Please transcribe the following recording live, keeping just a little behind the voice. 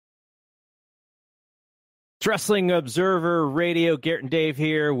It's Wrestling Observer Radio. Garrett and Dave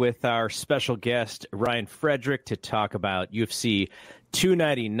here with our special guest, Ryan Frederick, to talk about UFC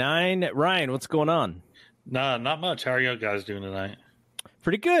 299. Ryan, what's going on? Nah, not much. How are you guys doing tonight?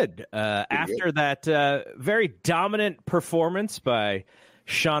 Pretty good. After that very dominant performance by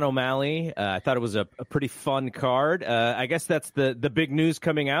Sean O'Malley, I thought it was a pretty fun card. I guess that's the big news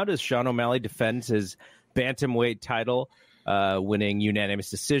coming out is Sean O'Malley defends his bantamweight title, winning unanimous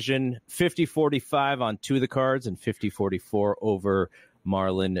decision, 50-45 on two of the cards and 50-44 over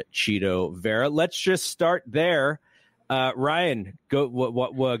Marlon Chito Vera. Let's just start there. Ryan,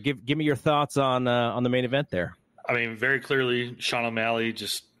 go. Give me your thoughts on the main event there. I mean, very clearly, Sean O'Malley,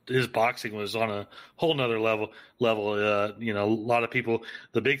 just his boxing was on a whole nother level. A lot of people.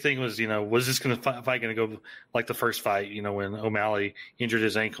 The big thing was, was this fight going to go like the first fight? When O'Malley injured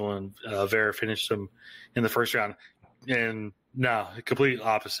his ankle and Vera finished him in the first round. And no, complete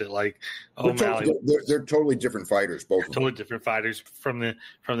opposite. Like O'Malley, they're totally different fighters. Both totally different fighters. From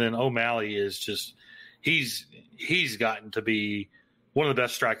then, O'Malley is just he's gotten to be one of the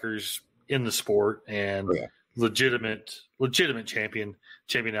best strikers in the sport and legitimate champion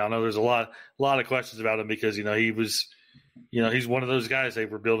now. I know there's a lot of questions about him because he was he's one of those guys they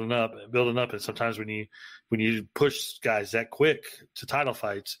were building up, and sometimes when you push guys that quick to title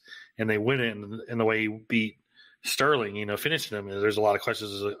fights and they win it in the way he beat Sterling, finishing him, there's a lot of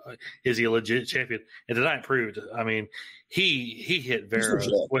questions. Is he a legit champion? And tonight proved. I mean, he hit Vera.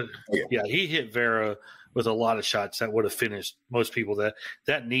 He hit Vera with a lot of shots that would have finished most people.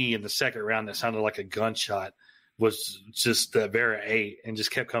 That knee in the second round that sounded like a gunshot was just that Vera ate and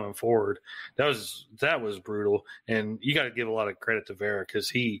just kept coming forward. That was brutal, and you got to give a lot of credit to Vera because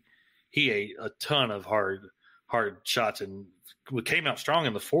he ate a ton of hard shots and came out strong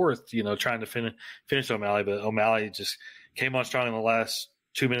in the fourth, trying to finish O'Malley, but O'Malley just came on strong in the last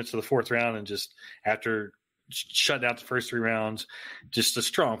 2 minutes of the fourth round, and just after shutting out the first three rounds, just a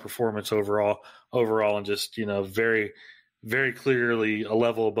strong performance overall, and just very, very clearly a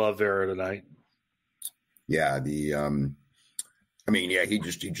level above Vera tonight. Yeah, he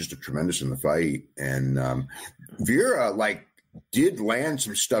just looked tremendous in the fight, and Vera did land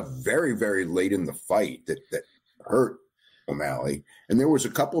some stuff very, very late in the fight that hurt O'Malley. And there was a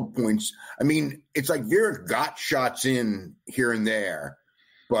couple of points. I mean, it's like Vera got shots in here and there,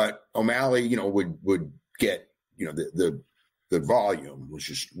 but O'Malley, would get, the volume was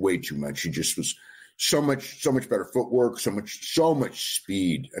just way too much. He just was so much better footwork, so much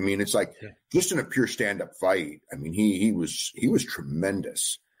speed. I mean, it's like just in a pure stand-up fight. I mean, he was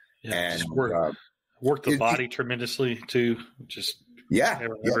tremendous. Yeah, and worked the body tremendously too. Just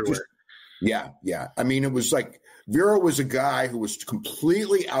everywhere. Yeah. I mean, it was like Vera was a guy who was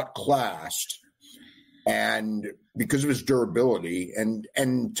completely outclassed, and because of his durability and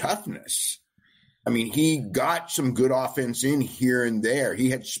toughness. I mean, he got some good offense in here and there. He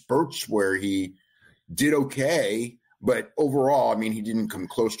had spurts where he did okay, but overall, I mean, he didn't come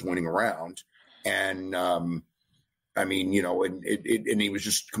close to winning a round. And and he was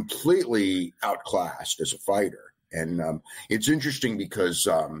just completely outclassed as a fighter. And it's interesting because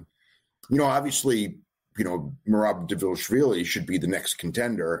obviously, Merab Dvalishvili should be the next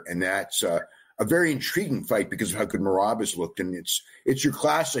contender, and that's a very intriguing fight because of how good Merab has looked, and it's your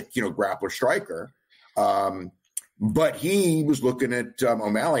classic, grappler striker. But he was looking at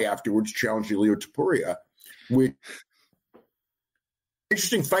O'Malley afterwards, challenging Leo Topuria, with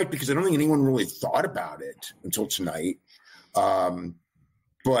interesting fight because I don't think anyone really thought about it until tonight.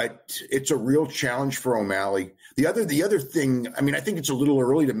 But it's a real challenge for O'Malley. The other thing, I mean, I think it's a little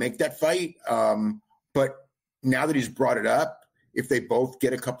early to make that fight. But now that he's brought it up, if they both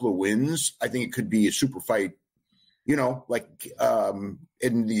get a couple of wins, I think it could be a super fight, in the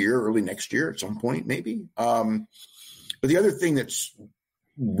year, early next year at some point, maybe. But the other thing that's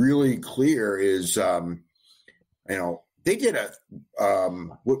really clear is, they did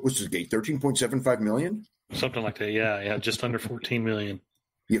what was his gate, $13.75 million? Something like that. Yeah. Just under $14 million.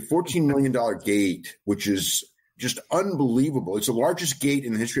 Yeah, $14 million gate, which is just unbelievable. It's the largest gate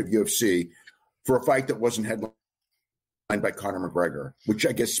in the history of UFC for a fight that wasn't headlined by Conor McGregor, which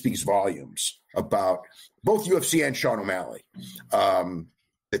I guess speaks volumes about both UFC and Sean O'Malley,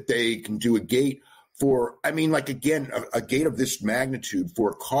 that they can do a gate for, a gate of this magnitude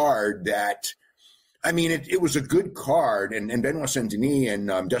for a card that, it was a good card, and Benoit Saint-Denis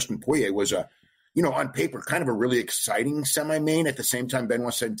and Dustin Poirier was on paper, kind of a really exciting semi-main. At the same time,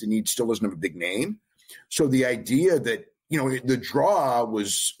 Benoit Saint-Denis still doesn't have a big name. So the idea that, the draw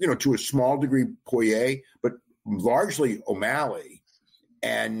was, to a small degree Poirier, but largely O'Malley,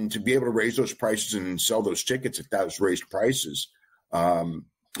 and to be able to raise those prices and sell those tickets at those raised prices,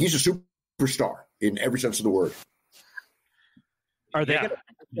 he's a superstar. in every sense of the word. Are they going to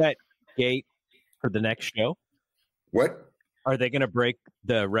that gate for the next show? What? Are they going to break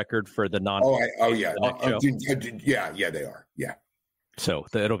the record for the non? Yeah. Yeah, they are. Yeah. So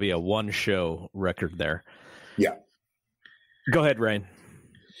it'll be a one-show record there. Yeah. Go ahead, Ryan.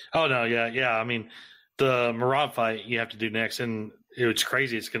 Oh no, yeah. I mean, the Merab fight you have to do next, and it's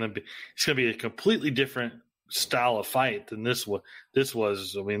crazy. It's gonna be a completely different style of fight than this was. This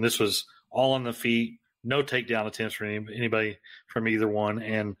was all on the feet, no takedown attempts for anybody from either one,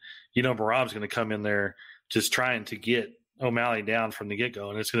 and Merab's going to come in there just trying to get O'Malley down from the get go,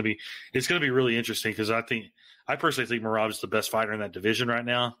 and it's going to be really interesting because I personally think Merab's the best fighter in that division right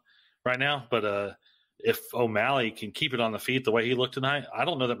now. But if O'Malley can keep it on the feet the way he looked tonight, I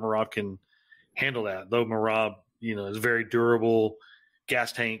don't know that Merab can handle that. Though Merab, is very durable,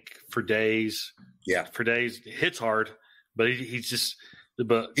 gas tank for days. Yeah, for days, hits hard, but he's just.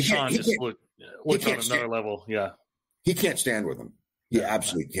 But Sean just looked on another level. Yeah, he can't stand with him. He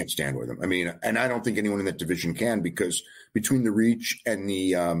absolutely can't stand with him. I mean, and I don't think anyone in that division can, because between the reach and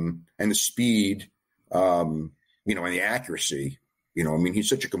the speed, and the accuracy, he's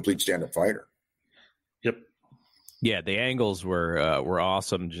such a complete stand-up fighter. Yep. Yeah, the angles were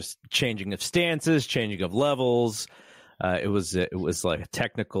awesome. Just changing of stances, changing of levels. It was like a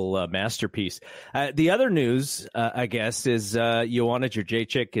technical masterpiece. The other news, I guess, is Joanna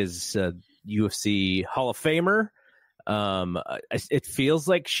Jędrzejczyk is UFC Hall of Famer. It feels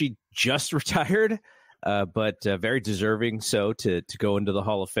like she just retired, but very deserving so to go into the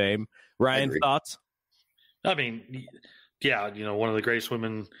Hall of Fame. Ryan, thoughts? I mean, yeah, one of the greatest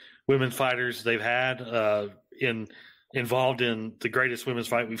women fighters they've had involved in the greatest women's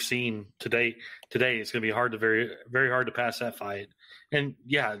fight we've seen today. It's going to be very, very hard to pass that fight. And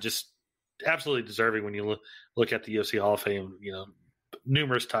yeah, just absolutely deserving when you look at the UFC Hall of Fame,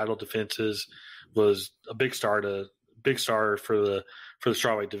 numerous title defenses, was a big star for the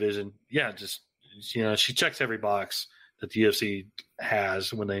strawweight division. Yeah. Just, she checks every box that the UFC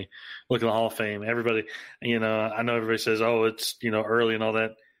has when they look at the Hall of Fame. Everybody, I know everybody says, oh, it's, early and all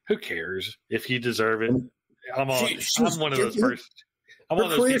that. Who cares if you deserve it? I'm one of those first. I'm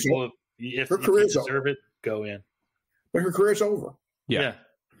one of those people. If you deserve it, go in. But her career's over. Yeah.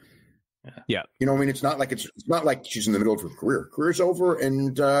 It's not like she's in the middle of her career. Her career's over,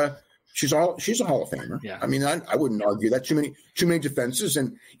 and she's a Hall of Famer. Yeah. I mean, I wouldn't argue that. Too many defenses,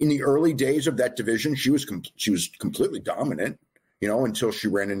 and in the early days of that division, she was completely dominant. Until she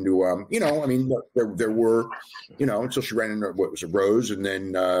ran into there were until she ran into what was it, Rose and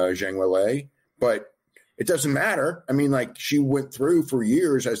then Zhang Weili, but it doesn't matter. I mean, like, she went through for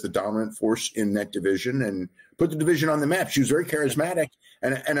years as the dominant force in that division and put the division on the map. She was very charismatic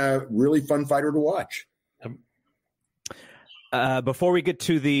and a really fun fighter to watch. Before we get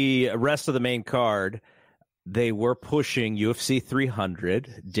to the rest of the main card, they were pushing UFC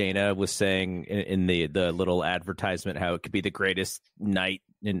 300. Dana was saying in the little advertisement how it could be the greatest night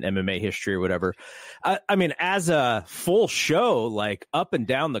in MMA history or whatever. I mean, as a full show, like up and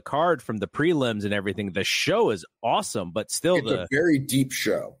down the card from the prelims and everything, the show is awesome, but still it's a very deep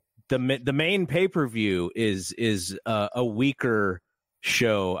show. The main pay-per-view is a weaker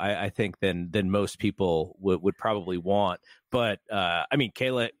show, I think, than most people would probably want. But I mean,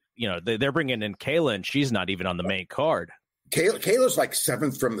 Kayla, they're bringing in Kayla, and she's not even on the main card. Kayla's like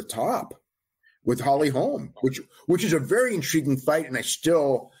seventh from the top with Holly Holm, which is a very intriguing fight. And I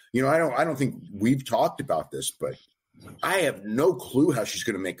still, I don't think we've talked about this, but I have no clue how she's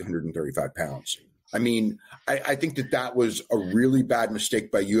going to make 135 pounds. I mean, I think that was a really bad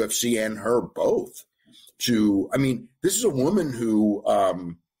mistake by UFC and her both. This is a woman who,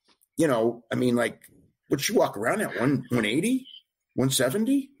 would she walk around at 180?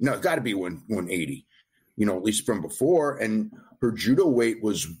 170? No, it's got to be 180, at least from before. And her judo weight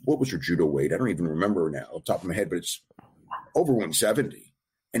what was her judo weight? I don't even remember now off the top of my head, but it's over 170.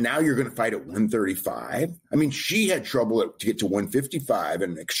 And now you're going to fight at 135. I mean, she had trouble to get to 155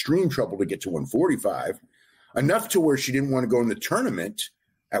 and extreme trouble to get to 145, enough to where she didn't want to go in the tournament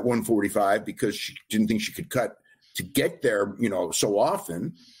at 145 because she didn't think she could cut to get there, so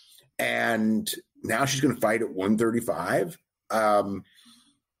often. And now she's going to fight at 135. I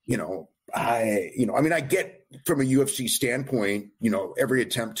get from a UFC standpoint, every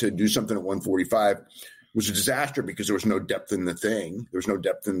attempt to do something at 145 was a disaster because there was no depth in the thing. There was no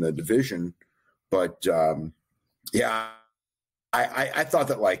depth in the division. But, I thought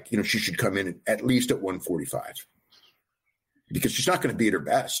that, she should come in at least at 145 because she's not going to be at her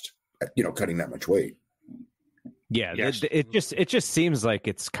best at, cutting that much weight. Yeah, yes. It just seems like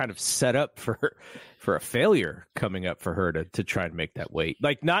it's kind of set up for a failure coming up for her to try and make that weight.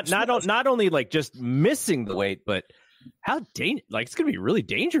 Like not only like just missing the weight, but how it's going to be really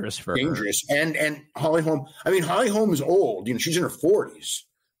dangerous for her. And Holly Holm. I mean, Holly Holm is old. She's in her 40s.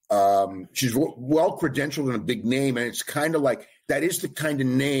 She's well credentialed and a big name, and it's kind of like that is the kind of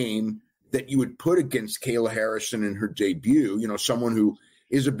name that you would put against Kayla Harrison in her debut. Someone who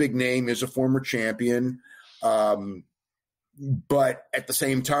is a big name, is a former champion, but at the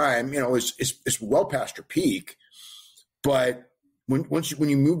same time, is well past her peak. But when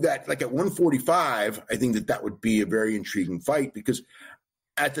you move that, like at 145, I think that would be a very intriguing fight, because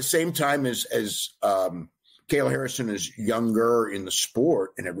at the same time as Kayla Harrison is younger in the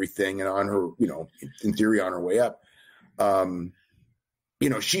sport and everything, and on her, in theory, on her way up,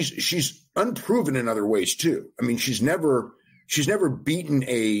 she's unproven in other ways too. I mean, she's never beaten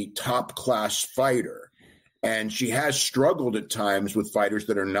a top class fighter, and she has struggled at times with fighters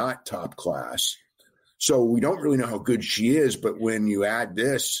that are not top class. So we don't really know how good she is, but when you add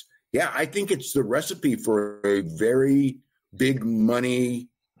this, I think it's the recipe for a very big money,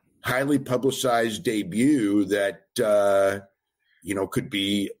 highly publicized debut that, could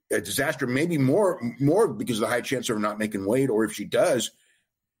be a disaster, maybe more because of the high chance of her not making weight. Or if she does,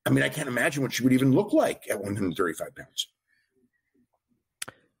 I mean, I can't imagine what she would even look like at 135 pounds.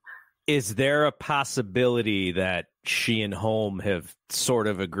 Is there a possibility that she and Holm have sort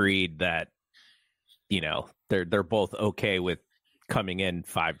of agreed that, they're both okay with coming in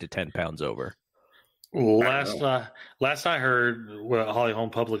 5 to 10 pounds over? Last I heard, what Holly Holm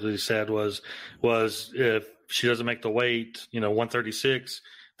publicly said was if she doesn't make the weight, 136,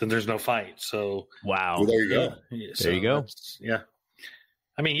 then there's no fight. So wow, well, there you go. There you go. Yeah,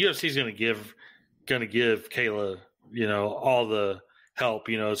 I mean, UFC is going to give Kayla, all the help,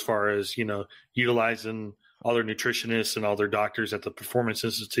 as far as utilizing all their nutritionists and all their doctors at the Performance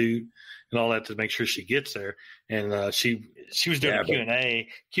Institute and all that to make sure she gets there. And she was doing a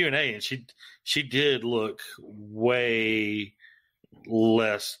Q&A, and she did look way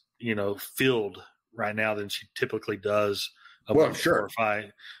less, filled right now than she typically does. Sure.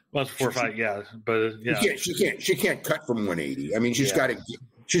 Month before a fight, yeah. But yeah, she can't cut from 180. I mean, she's got to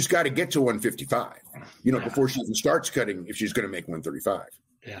get to 155, before she even starts cutting, if she's going to make 135.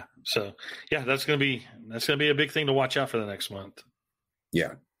 Yeah. So that's going to be a big thing to watch out for the next month.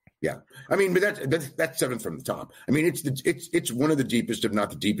 Yeah. Yeah. I mean, but that's seventh from the top. I mean, it's one of the deepest, if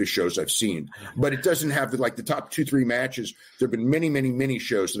not the deepest shows I've seen, but it doesn't have the top 2-3 matches. There've been many, many, many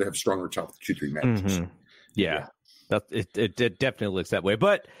shows that have stronger top 2-3 matches. Mm-hmm. Yeah. It definitely looks that way,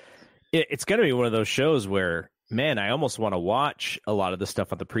 but it's going to be one of those shows where, man, I almost want to watch a lot of the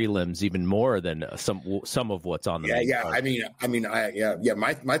stuff on the prelims even more than some of what's on the main card.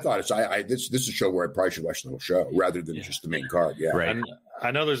 My thought is, this is a show where I probably should watch the whole show rather than just the main card. Yeah, right. I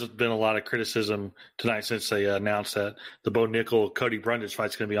know there's been a lot of criticism tonight since they announced that the Bo Nickel Cody Brundage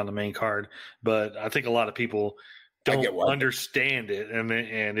fight's going to be on the main card, but I think a lot of people don't understand it,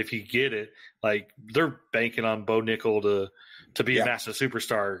 and if you get it, like they're banking on Bo Nickel to be a massive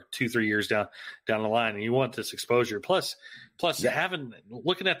superstar 2-3 years down the line, and you want this exposure. Plus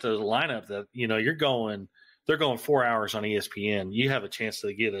looking at the lineup that they're going 4 hours on ESPN. You have a chance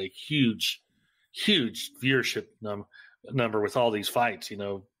to get a huge viewership number with all these fights.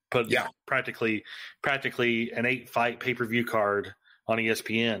 Practically an 8-fight pay-per-view card on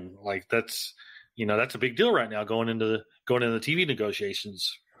ESPN. Like that's a big deal right now going into the TV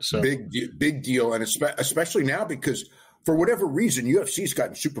negotiations. So big deal, and especially now because, for whatever reason, UFC's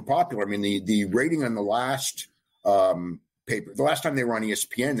gotten super popular. I mean, the rating on the last paper, the last time they were on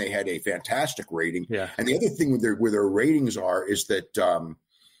ESPN, they had a fantastic rating. Yeah. And the other thing with their ratings is that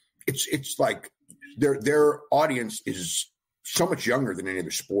it's like their audience is so much younger than any other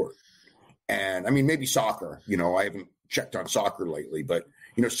sport. And I mean, maybe soccer. I haven't checked on soccer lately, but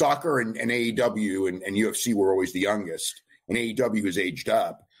soccer and AEW and UFC were always the youngest, and AEW has aged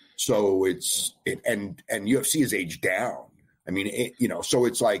up. So and UFC is aged down. I mean, so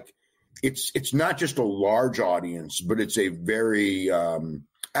it's like, it's not just a large audience, but it's a very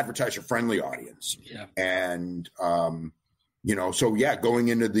advertiser friendly audience. Yeah. And, going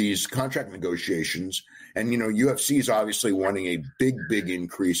into these contract negotiations, and, UFC is obviously wanting a big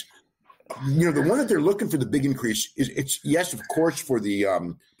increase. The one that they're looking for the big increase it's yes, of course, for the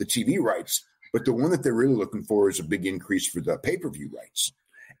TV rights, but the one that they're really looking for is a big increase for the pay-per-view rights.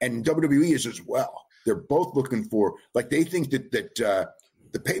 And WWE is as well. They're both looking for, they think that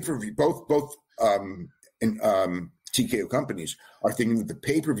the pay-per-view, both TKO companies are thinking that the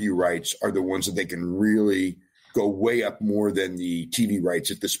pay-per-view rights are the ones that they can really go way up more than the TV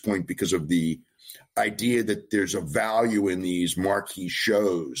rights at this point, because of the idea that there's a value in these marquee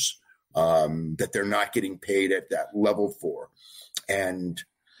shows that they're not getting paid at that level for. And,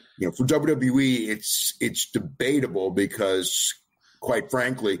 for WWE, it's debatable because, quite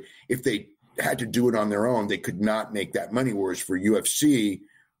frankly, if they had to do it on their own, they could not make that money. Whereas for UFC,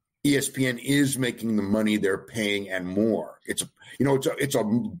 ESPN is making the money they're paying and more. It's a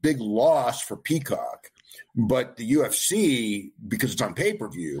big loss for Peacock, but the UFC, because it's on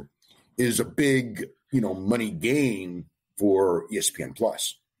pay-per-view, is a big, money gain for ESPN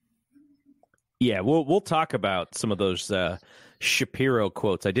Plus. Yeah, we'll talk about some of those Shapiro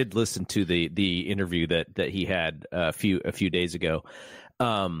quotes. I did listen to the interview that he had a few days ago.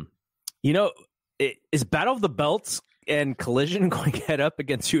 Is Battle of the Belts and Collision going to head up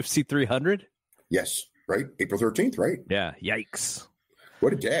against UFC 300? Yes, right. April 13th, right? Yeah. Yikes!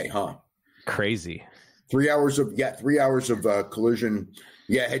 What a day, huh? Crazy. 3 hours of Collision.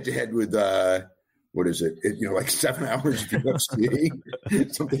 Yeah, head to head with what is it? Like 7 hours of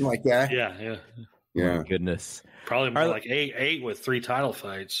UFC, something like that. Yeah. My goodness. Probably more like eight with 3 title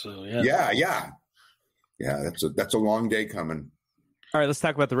fights. So yeah. Yeah. That's a long day coming. All right, let's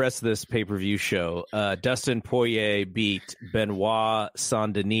talk about the rest of this pay-per-view show. Dustin Poirier beat Benoit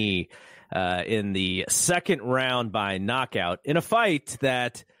Saint-Denis in the second round by knockout in a fight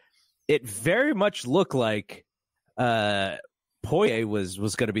that it very much looked like Poirier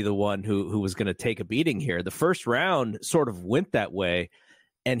was going to be the one who was going to take a beating here. The first round sort of went that way,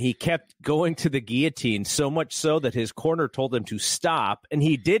 and he kept going to the guillotine, so much so that his corner told him to stop, and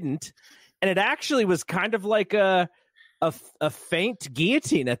he didn't. And it actually was kind of like a feint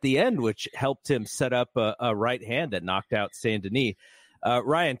guillotine at the end, which helped him set up a right hand that knocked out Saint-Denis.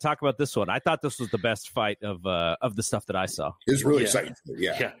 Ryan, talk about this one. I thought this was the best fight of the stuff that I saw. It was really exciting.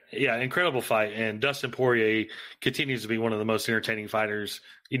 Yeah, incredible fight. And Dustin Poirier continues to be one of the most entertaining fighters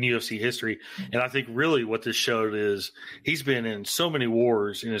in UFC history. And I think really what this showed is he's been in so many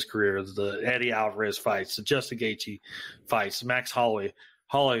wars in his career: the Eddie Alvarez fights, the Justin Gaethje fights, Max Holloway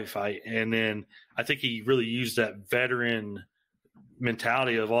fight, and then I think he really used that veteran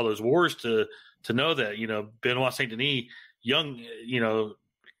mentality of all those wars to know that Benoit Saint-Denis, young,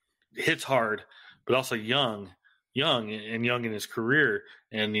 hits hard, but also young in his career,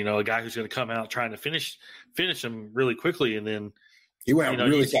 and a guy who's going to come out trying to finish him really quickly, and then he went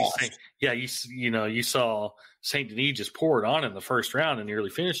really fast. You saw Saint-Denis just pour it on in the first round and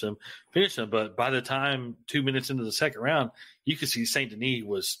nearly finish him. But by the time 2 minutes into the second round, you could see Saint-Denis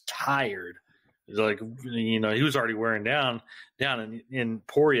was tired. It was like, he was already wearing down in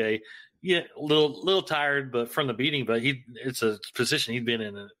Poirier. Yeah, a little tired, but from the beating, but it's a position he'd been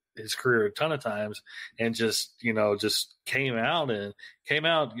in his career a ton of times, and just came out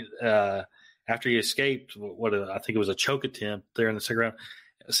after he escaped I think it was a choke attempt there in the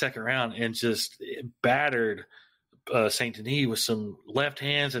second round, and just battered Saint-Denis with some left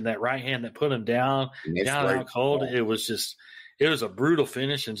hands and that right hand that put him down out cold. It was a brutal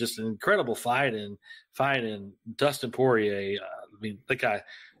finish and just an incredible fight. And Dustin Poirier,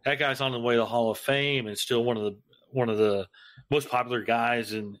 that guy's on the way to the Hall of Fame and still one of the most popular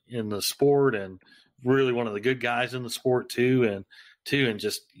guys in the sport, and really one of the good guys in the sport too. And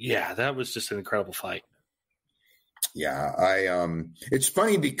that was just an incredible fight. Yeah, it's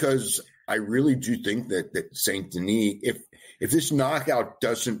funny because I really do think that Saint-Denis, if this knockout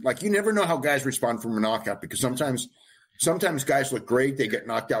doesn't, like, you never know how guys respond from a knockout, because sometimes guys look great, they get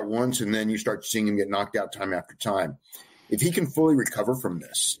knocked out once, and then you start seeing him get knocked out time after time. If he can fully recover from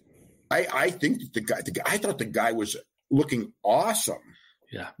this, I think that I thought the guy was looking awesome.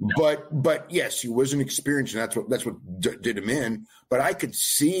 Yeah, but yes, he wasn't experienced, and that's what did him in. But I could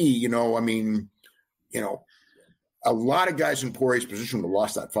see, a lot of guys in Poirier's position would have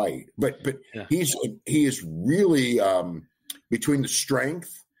lost that fight. But yeah. He is really between the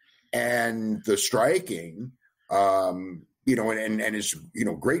strength and the striking, and his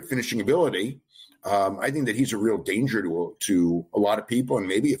great finishing ability. I think that he's a real danger to a lot of people, and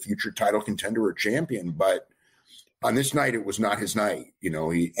maybe a future title contender or champion. But on this night, it was not his night.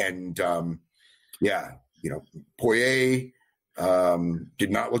 Poirier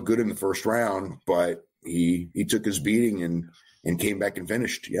did not look good in the first round, but he took his beating and came back and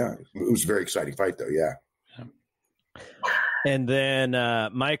finished. Yeah, it was a very exciting fight, though. Yeah. And then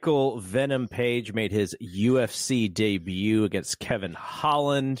Michael Venom Page made his UFC debut against Kevin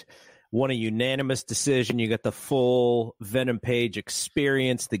Holland. Won a unanimous decision. You got the full Venom Page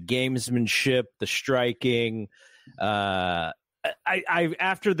experience, the gamesmanship, the striking. I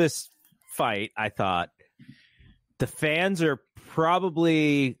after this fight, I thought the fans are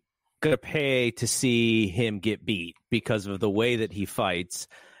probably going to pay to see him get beat because of the way that he fights.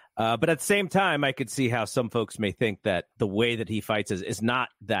 But at the same time, I could see how some folks may think that the way that he fights is not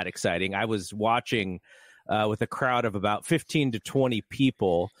that exciting. I was watching with a crowd of about 15 to 20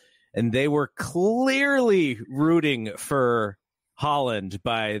 people, and they were clearly rooting for Holland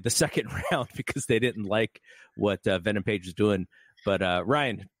by the second round because they didn't like what Venom Page was doing. But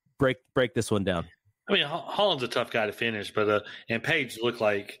Ryan, break this one down. I mean, Holland's a tough guy to finish, but and Page looked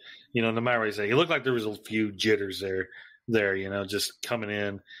like, no matter what you say, he looked like there was a few jitters there, just coming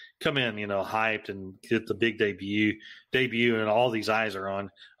in, hyped and get the big debut, and all these eyes are on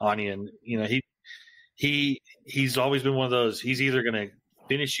you, and he's always been one of those. He's either going to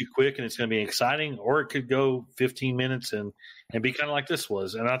finish you quick and it's going to be exciting, or it could go 15 minutes and be kind of like this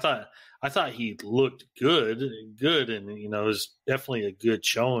was. And I thought he looked good, and it was definitely a good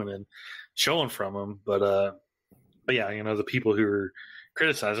showing from him. But yeah, the people who are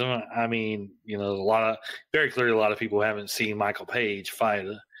criticizing him, I mean, very clearly a lot of people haven't seen Michael Page fight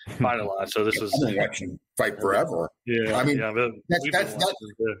a lot. So this was fight forever. Yeah, I mean,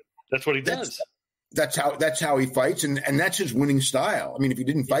 that's what he does. That's how he fights, and that's his winning style. I mean, if he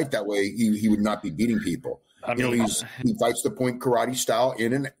didn't fight that way, he would not be beating people. He fights the point karate style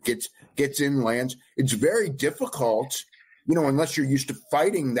in and gets in, lands. It's very difficult, unless you're used to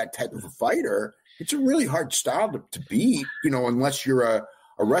fighting that type of a fighter. It's a really hard style to beat, unless you're a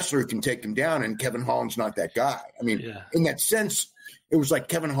wrestler who can take him down, and Kevin Holland's not that guy. I mean, in that sense, it was like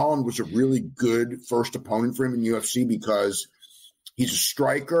Kevin Holland was a really good first opponent for him in UFC because he's a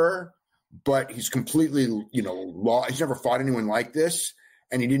striker, but he's completely, he's never fought anyone like this,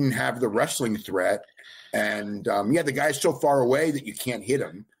 and he didn't have the wrestling threat. And the guy's so far away that you can't hit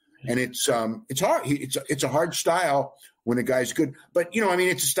him, and it's hard. It's a hard style when a guy's good, but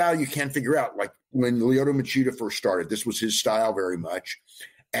it's a style you can't figure out. Like when Lyoto Machida first started, this was his style very much.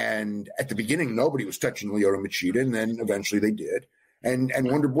 And at the beginning, nobody was touching Lyoto Machida, and then eventually they did. And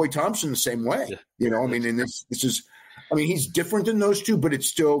Wonder Boy Thompson the same way. And this is. I mean, he's different than those two, but you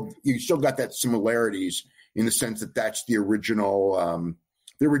still got that similarities in the sense that that's the original,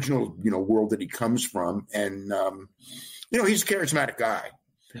 world that he comes from. And, he's a charismatic guy.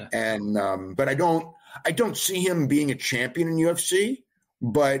 Yeah. And, but I don't see him being a champion in UFC,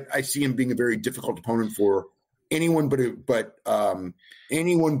 but I see him being a very difficult opponent for anyone but a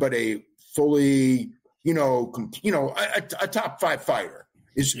fully, a top 5 fighter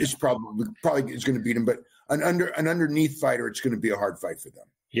is probably is going to beat him, but an underneath fighter, it's going to be a hard fight for them.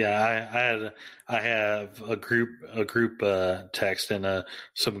 Yeah, I have a group text, and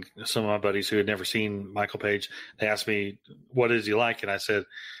some of my buddies who had never seen Michael Page, they asked me, what is he like? And I said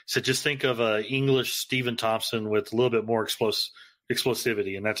just think of English Stephen Thompson with a little bit more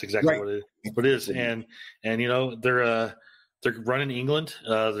explosivity, and that's exactly what it is. And they're running England.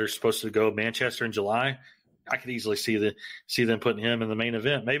 They're supposed to go Manchester in July. I could easily see them putting him in the main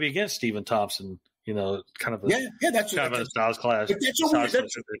event, maybe against Stephen Thompson. Kind of that's a styles clash.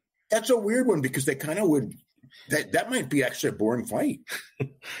 That's a weird one because they kind of would. That might be actually a boring fight.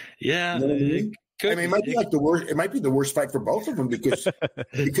 Yeah, it might be like the worst. It might be the worst fight for both of them because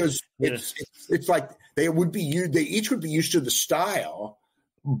it's like they each would be used to the style,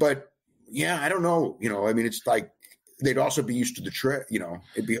 but I don't know. It's like they'd also be used to the trick.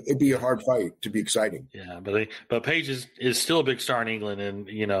 It'd be a hard fight to be exciting. Yeah, but Page is still a big star in England, and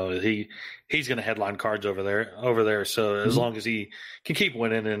he's going to headline cards over there. So as long as he can keep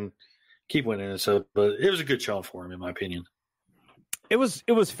winning, but it was a good showing for him, in my opinion. It was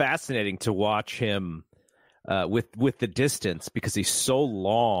fascinating to watch him with the distance because he's so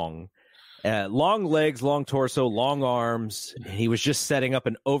long. Long legs, long torso, long arms. He was just setting up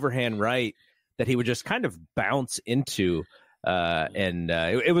an overhand right that he would just kind of bounce into.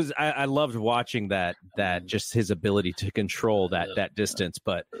 It was, I loved watching that just his ability to control that distance.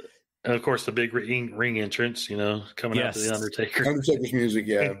 But and of course the big ring entrance, coming out to the Undertaker. Undertaker's music.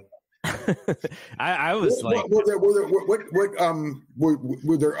 Yeah. I was were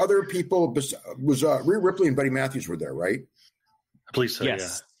there other people? Was Rhea Ripley and Buddy Matthews were there, right? I believe so.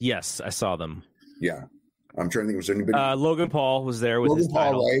 Yes, I saw them. Yeah. I'm trying to think. Was anybody? Logan Paul was there with his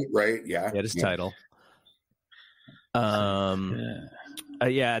title. Right. Yeah. He had his title. That's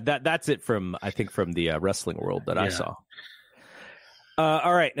it from the wrestling world that I saw.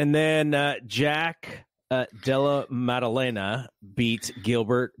 All right, and then Jack Della Maddalena beat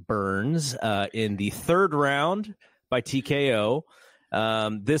Gilbert Burns in the third round by TKO.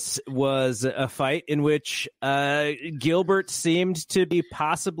 This was a fight in which Gilbert seemed to be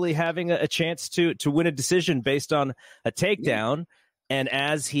possibly having a chance to win a decision based on a takedown. And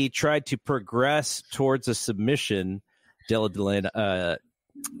as he tried to progress towards a submission, Della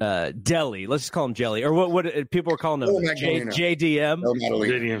Deli. Let's just call him Jelly, or what people are calling him JDM.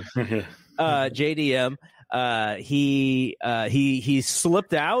 JDM. He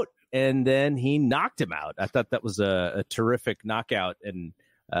slipped out, and then he knocked him out. I thought that was a terrific knockout and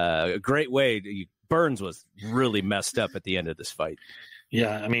a great way. Burns was really messed up at the end of this fight.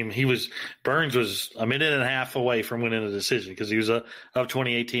 Yeah, I mean, Burns was a minute and a half away from winning the decision because he was up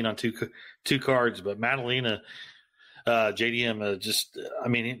 2018 on two cards. But Madalena, JDM, I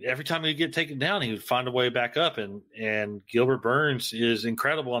mean, every time he'd get taken down, he would find a way back up. And Gilbert Burns is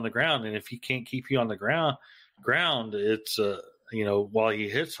incredible on the ground. And if he can't keep you on the ground, it's while he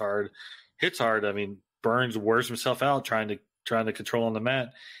hits hard. I mean, Burns wears himself out trying to control on the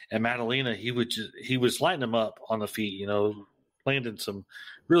mat. And Madalena, he was lighting him up on the feet, landing some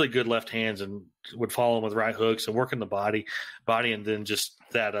really good left hands and would follow him with right hooks and working the body, and then just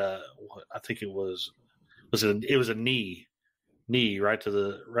that I think it was a knee right to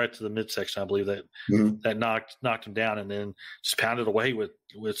the midsection, I believe that that knocked him down, and then just pounded away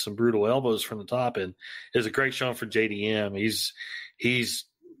with some brutal elbows from the top. And it was a great showing for JDM. He's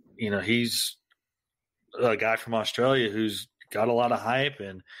a guy from Australia who's got a lot of hype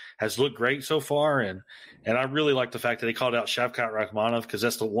and has looked great so far. And I really like the fact that they called out Shavkat Rakhmonov because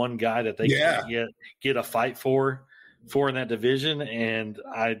that's the one guy that they can't get a fight for in that division. And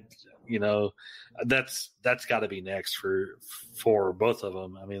that's got to be next for both of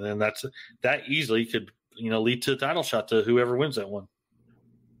them. I mean, then that easily could, lead to a title shot to whoever wins that one.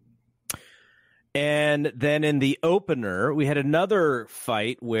 And then in the opener, we had another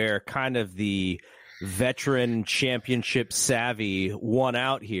fight where kind of the veteran championship savvy won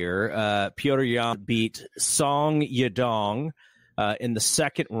out here. Petr Yan beat Song Yadong in the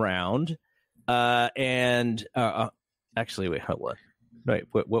second round. Actually, wait, hold on. Wait,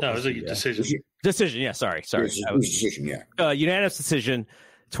 what no, it was a decision. Decision, yeah, sorry. It was decision, yeah. Unanimous decision,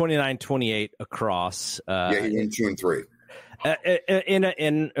 29-28 across. He won 2 and 3.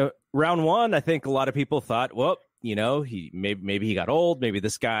 In round one, I think a lot of people thought, well, he maybe he got old. Maybe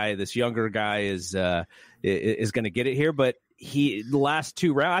this younger guy is going to get it here. But the last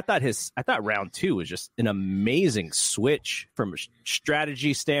two rounds, I thought round two was just an amazing switch from a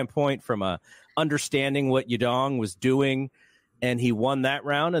strategy standpoint, from a understanding what Yadong was doing, and he won that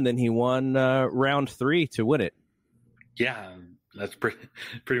round, and then he won round 3 to win it. Yeah, that's pretty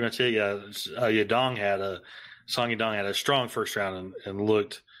much it. Yeah, Song Yadong had a strong first round and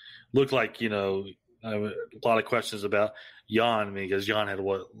looked like a lot of questions about Yan because Yan had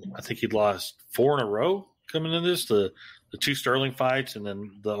I think he'd lost 4 in a row coming into this, the 2 Sterling fights, and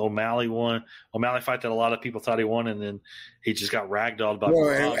then the O'Malley fight that a lot of people thought he won, and then he just got ragdolled by.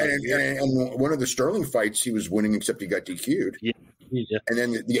 Well, and one of the Sterling fights he was winning, except he got DQ'd. Yeah. And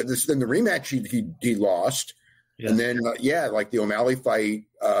then the rematch he lost, and then like the O'Malley fight,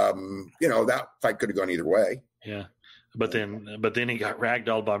 that fight could have gone either way. Yeah. But then he got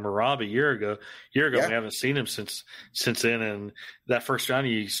ragdolled by Merab a year ago. Yeah. We haven't seen him since then. And that first round,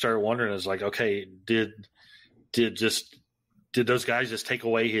 you started wondering, is like, okay, did those guys just take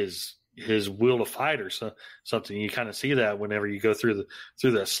away his will to fight or something? You kind of see that whenever you go through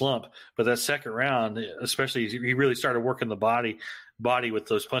that slump. But that second round, especially, he really started working the body with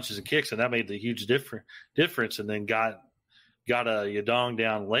those punches and kicks, and that made the huge difference. And then got a Yadong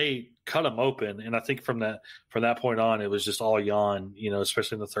down late, cut him open, and I think from that point on, it was just all Yan,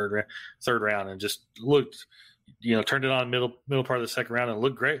 especially in the third round, and just looked, turned it on middle part of the second round and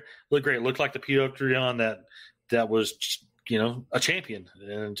looked great. Looked like the Petr Yan that was, a champion,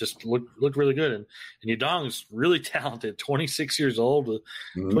 and just looked really good. And Yadong's really talented, 26 years old.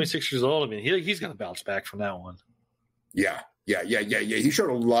 I mean, he's going to bounce back from that one. Yeah. He showed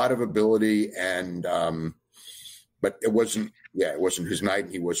a lot of ability, and but it wasn't his night.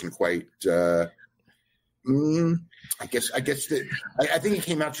 He wasn't quite. I think he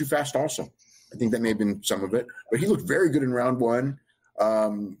came out too fast. Also, I think that may have been some of it. But he looked very good in round 1.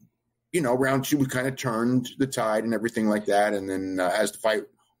 Round 2 we kind of turned the tide and everything like that. And then as the fight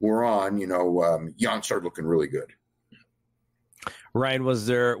wore on, Yan started looking really good. Ryan,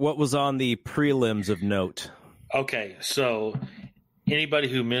 what was on the prelims of note? Okay, so anybody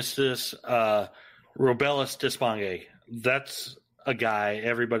who missed this, Robelis Despange, that's a guy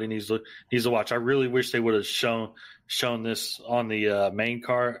everybody needs to watch. I really wish they would have shown this on the main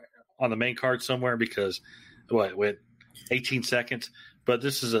card somewhere, because with 18 seconds. But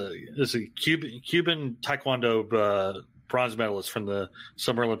this is a Cuban Taekwondo bronze medalist from the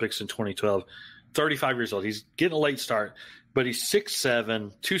Summer Olympics in 2012. 35 years old. He's getting a late start, but he's 6'7",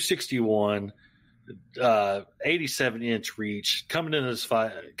 261, 87-inch reach. Coming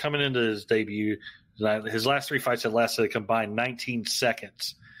into his debut, His last 3 fights had lasted a combined 19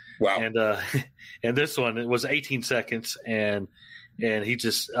 seconds. Wow. And this one, it was 18 seconds. And he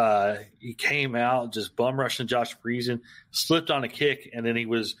just he came out just bum rushing Josh Friesen, slipped on a kick, and then he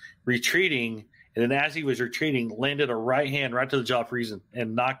was retreating. And then as he was retreating, landed a right hand right to the jaw of Friesen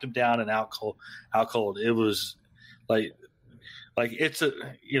and knocked him down and out cold. It was like it's a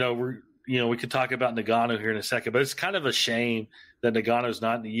we could talk about Ngannou here in a second, but it's kind of a shame that Ngannou's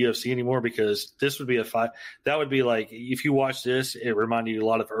not in the UFC anymore, because this would be a fight that would be like, if you watch this, it reminded you a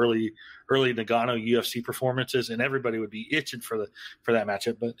lot of early Ngannou UFC performances, and everybody would be itching for that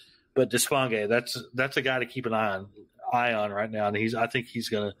matchup. But Despenge, that's a guy to keep an eye on right now, and I think he's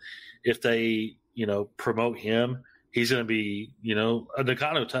gonna, if they promote him, he's gonna be a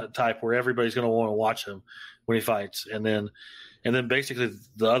Ngannou type where everybody's gonna want to watch him when he fights. And then basically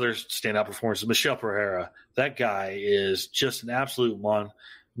the other standout performance is Michel Pereira. That guy is just an absolute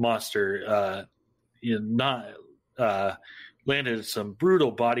monster. Landed some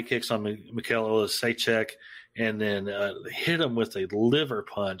brutal body kicks on Mikhail Oleksiejczuk, and then hit him with a liver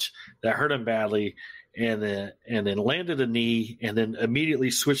punch that hurt him badly, and then landed a knee, and then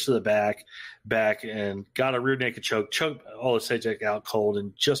immediately switched to the back and got a rear naked choked Oleksiejczuk out cold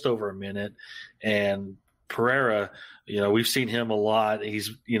in just over a minute. And Pereira, we've seen him a lot.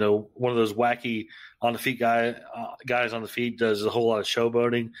 He's, one of those wacky on the feet guys on the feet, does a whole lot of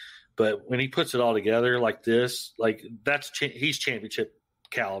showboating. But when he puts it all together like this, he's championship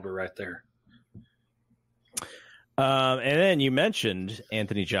caliber right there. And then you mentioned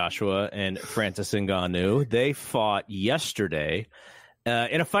Anthony Joshua and Francis Ngannou. They fought yesterday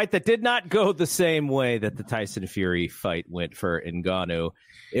in a fight that did not go the same way that the Tyson Fury fight went for Ngannou.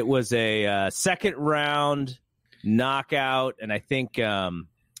 It was a second round knockout, and I think he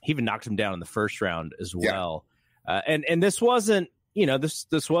even knocked him down in the first round as well. Yeah. And this wasn't,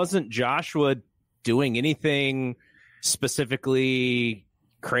 this wasn't Joshua doing anything specifically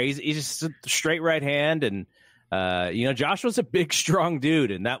crazy. He's just a straight right hand, and Joshua's a big, strong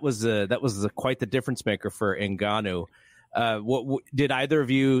dude, and that was quite the difference maker for Ngannou. What did either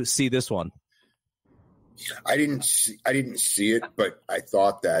of you see this one? I didn't see it, but I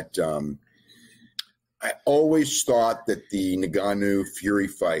thought that I always thought that the Ngannou Fury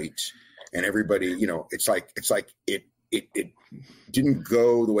fight, and everybody, it's like it didn't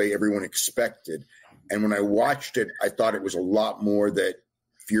go the way everyone expected. And when I watched it, I thought it was a lot more that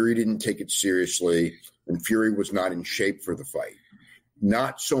Fury didn't take it seriously, and Fury was not in shape for the fight.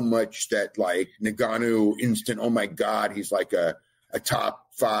 Not so much that like Ngannou instant, oh my God, he's like a top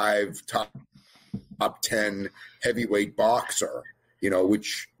 5, top 10 heavyweight boxer,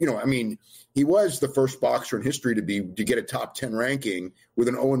 which, he was the first boxer in history to get a top 10 ranking with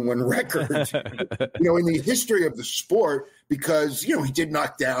an 0-1 record, in the history of the sport, because, he did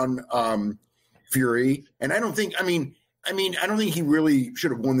knock down Fury. And I don't think he really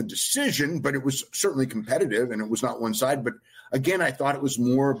should have won the decision, but it was certainly competitive and it was not one side. But again, I thought it was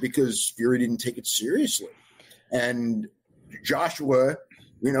more because Fury didn't take it seriously, and Joshua,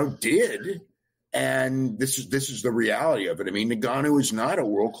 did. And this is the reality of it. I mean, Ngannou is not a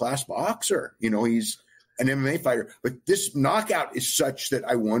world-class boxer. He's an MMA fighter. But this knockout is such that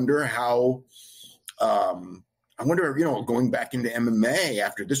I wonder how going back into MMA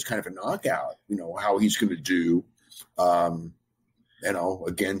after this kind of a knockout, how he's going to do,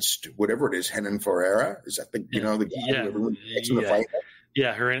 against whatever it is, Renan Ferreira. Is that the guy who everyone takes in the fight?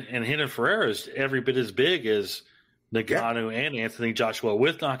 Yeah, and Renan Ferreira is every bit as big as Ngannou and Anthony Joshua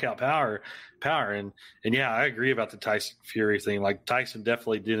with knockout power. And yeah, I agree about the Tyson Fury thing. Like, Tyson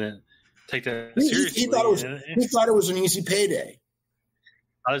definitely didn't take that seriously. He thought it was an easy payday.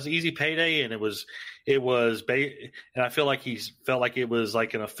 It was an easy payday, and and I feel like he felt like it was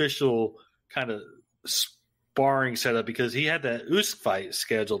like an official kind of sparring setup, because he had that Usyk fight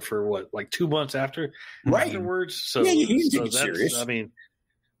scheduled for 2 months afterwards. So yeah, he didn't take it serious.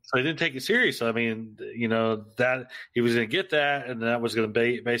 So he didn't take it serious. So, that he was going to get that, and that was going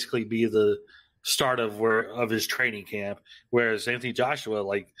to basically be the start of his training camp. Whereas Anthony Joshua,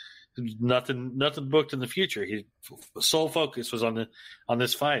 nothing booked in the future. His sole focus was on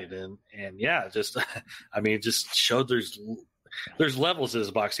this fight, and just it just showed there's levels to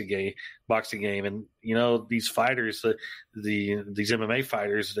this boxing game, and these fighters, these MMA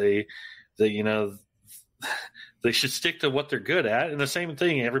fighters, they should stick to what they're good at. And the same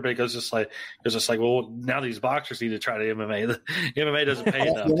thing, everybody goes just like, well, now these boxers need to try to MMA. The MMA doesn't pay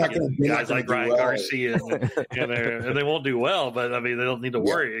enough to get guys like Ryan Garcia, and they won't do well. But they don't need to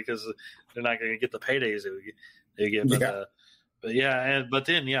worry, because they're not going to get the paydays they get. But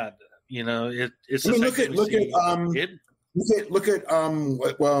then it's. Look at Look at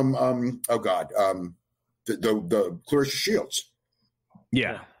the Clarissa Shields.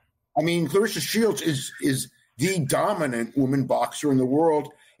 Yeah. I mean, Clarissa Shields is the dominant woman boxer in the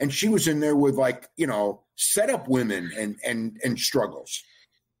world, and she was in there with setup women and struggles.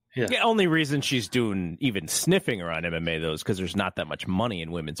 Yeah. The only reason she's doing even sniffing around MMA though is because there's not that much money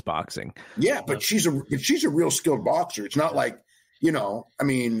in women's boxing. Yeah, but she's a real skilled boxer. It's not like,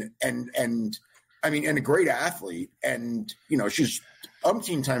 and a great athlete, and she's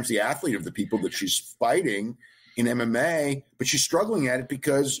umpteen times the athlete of the people that she's fighting in MMA, but she's struggling at it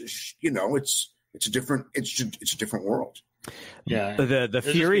because it's a different world. Yeah, the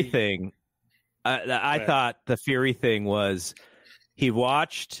Fury thing. I thought the Fury thing was he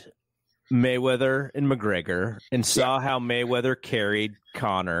watched Mayweather and McGregor and saw how Mayweather carried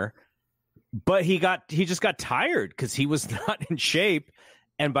Conor, but he just got tired because he was not in shape.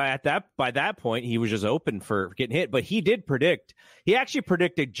 And by that point, he was just open for getting hit. But he actually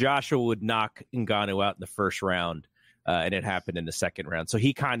predicted Joshua would knock Ngannou out in the first round, and it happened in the second round. So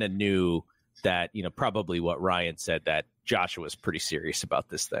he kind of knew that, probably what Ryan said, that Joshua was pretty serious about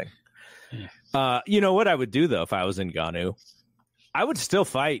this thing. You know what I would do, though, if I was Ngannou? I would still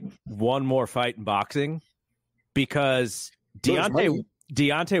fight one more fight in boxing because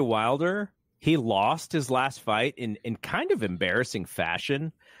Deontay Wilder, he lost his last fight in kind of embarrassing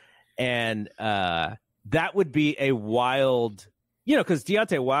fashion. And that would be a wild, because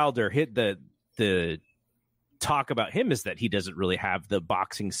Deontay Wilder hit the talk about him is that he doesn't really have the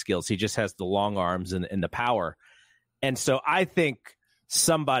boxing skills. He just has the long arms and the power. And so I think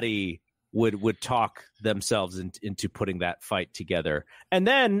somebody would talk themselves into putting that fight together. And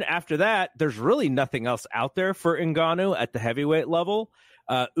then after that, there's really nothing else out there for Ngannou at the heavyweight level.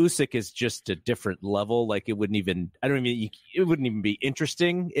 Usyk is just a different level. Like it wouldn't even be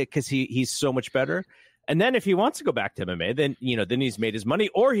interesting because he's so much better. And then if he wants to go back to MMA, then he's made his money,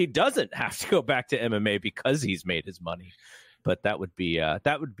 or he doesn't have to go back to MMA because he's made his money. But that would be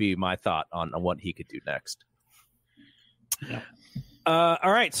my thought on what he could do next. Yeah.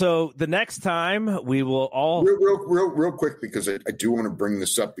 All right. So the next time we will all real quick, because I do want to bring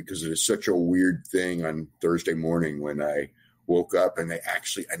this up because it is such a weird thing on Thursday morning when I woke up and they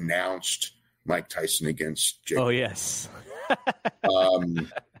actually announced Mike Tyson against Jake. Oh, yes.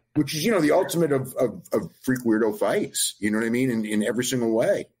 Which is, the ultimate of freak weirdo fights. You know what I mean? In every single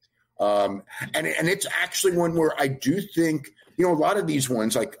way. And it's actually one where I do think, a lot of these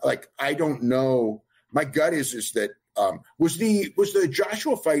ones, like I don't know. My gut is that was the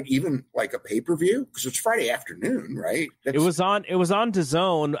Joshua fight even like a pay-per-view? Because it's Friday afternoon, right? It was on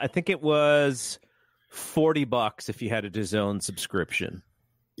DAZN. I think it was $40 if you had a DAZN subscription.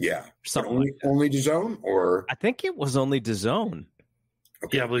 Yeah. Something only DAZN, or I think it was only DAZN.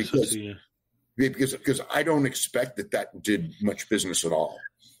 Okay. Yeah, I believe so. Yeah. Because I don't expect that did much business at all.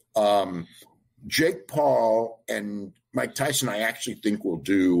 Jake Paul and Mike Tyson, I actually think will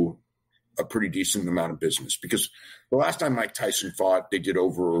do a pretty decent amount of business, because the last time Mike Tyson fought, they did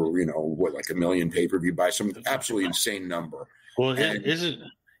over, like 1 million pay-per-view by some absolutely insane number. Well, isn't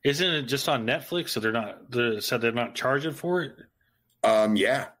it just on Netflix? So they're not charging for it?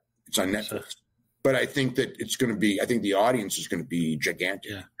 Yeah, it's on Netflix. But I think that I think the audience is going to be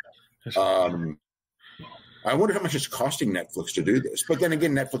gigantic. Yeah. I wonder how much it's costing Netflix to do this. But then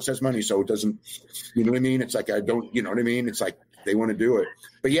again, Netflix has money, so it doesn't, you know what I mean? It's like, I don't, you know what I mean? It's like they want to do it.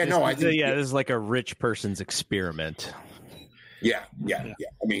 But yeah, I think. Yeah, this is like a rich person's experiment. Yeah. I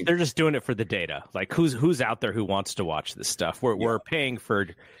mean, they're just doing it for the data. Like who's out there who wants to watch this stuff? We're paying for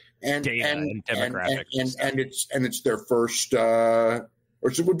data and demographics. And it's their first, or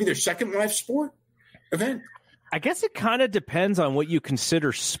it would be their second live sport event. I guess it kind of depends on what you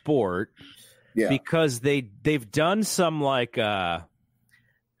consider sport. Yeah. Because they've done some like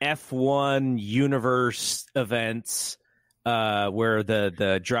F1 universe events where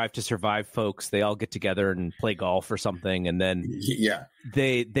the Drive to Survive folks, they all get together and play golf or something, and then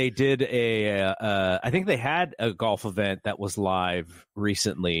they did I think they had a golf event that was live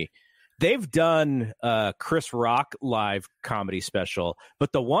recently. They've done Chris Rock live comedy special,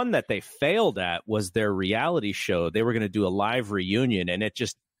 but the one that they failed at was their reality show. They were going to do a live reunion, and it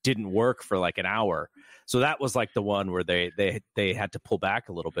just didn't work for like an hour. So that was like the one where they had to pull back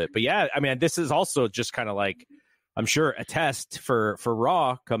a little bit. But yeah, I mean, this is also just kind of like, I'm sure, a test for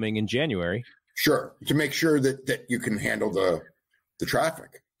Raw coming in January. Sure. To make sure that you can handle the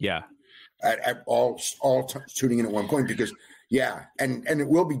traffic. Yeah. At all tuning in at one point, because and it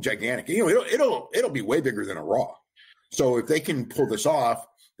will be gigantic. It'll be way bigger than a Raw. So if they can pull this off,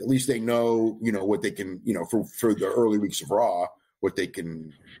 at least they know, what they can, for the early weeks of Raw, what they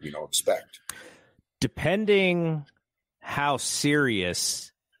can, expect. Depending how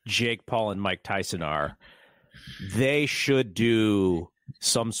serious Jake Paul and Mike Tyson are, they should do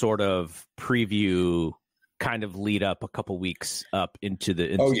some sort of preview kind of lead up a couple weeks up into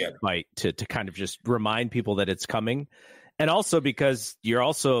the fight to kind of just remind people that it's coming. And also because you're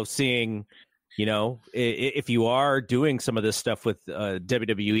also seeing, you know, if you are doing some of this stuff with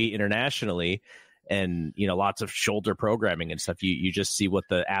WWE internationally and, you know, lots of shoulder programming and stuff, you just see what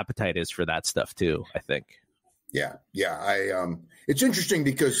the appetite is for that stuff too, I think. Yeah. It's interesting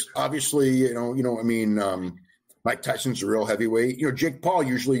because obviously, Mike Tyson's a real heavyweight. You know, Jake Paul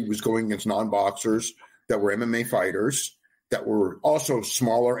usually was going against non-boxers that were MMA fighters that were also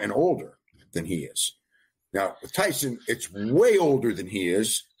smaller and older than he is. Now, with Tyson, it's way older than he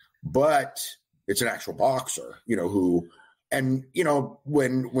is, but it's an actual boxer, you know,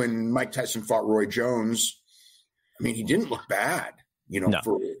 when Mike Tyson fought Roy Jones, I mean, he didn't look bad, you know,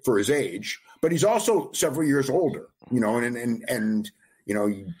 for his age, but he's also several years older, you know, and you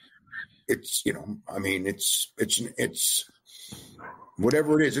know, it's, you know, I mean, it's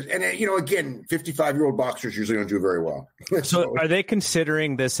whatever it is. And, you know, again, 55-year-old boxers usually don't do very well. So are they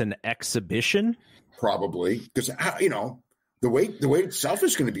considering this an exhibition? Probably, because, you know, the weight itself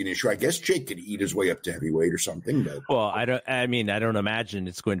is going to be an issue. I guess Jake could eat his way up to heavyweight or something. But well, I don't imagine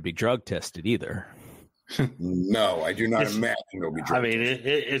it's going to be drug tested either. No, I do not imagine it'll be drug tested.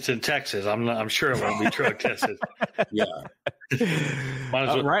 It's in Texas. I'm sure it won't be drug tested. Yeah. Might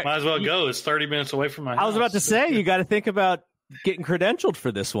as well go. It's 30 minutes away from my house. I was about to say, you got to think about getting credentialed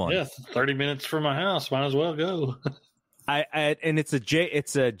for this one. Yeah, 30 minutes from my house. Might as well go. And it's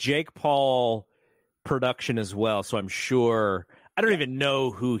a Jake Paul production as well, so I'm sure I don't even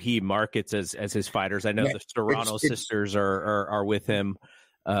know who he markets as his fighters. I know the Serrano sisters are with him,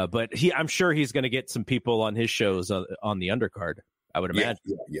 but I'm sure he's going to get some people on his shows on the undercard, I would imagine.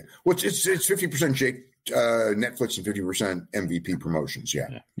 Yeah. Well, it's 50% Jake Netflix and 50% MVP promotions.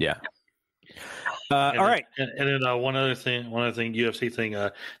 Yeah. All right. And then one other thing, UFC thing.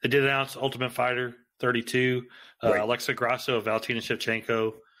 They did announce Ultimate Fighter 32. Right. Alexa Grasso, Valentina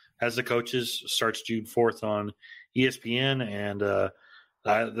Shevchenko as the coaches, starts June 4th on ESPN, and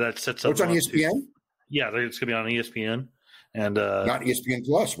that sets up. It's on ESPN? Yeah, it's going to be on ESPN. And not ESPN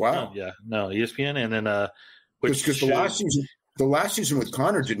Plus. Wow. No, ESPN. And then because the last season with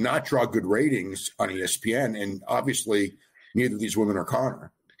Conor did not draw good ratings on ESPN, and obviously neither of these women are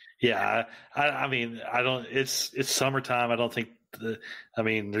Conor. Yeah, I mean, I don't. It's summertime. I don't think.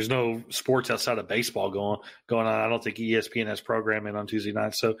 There's no sports outside of baseball going on. I don't think ESPN has programming on Tuesday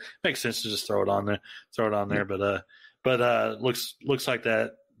nights, so it makes sense to just throw it on there. But looks like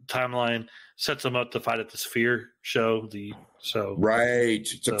that timeline sets them up to fight at the Sphere show. Right,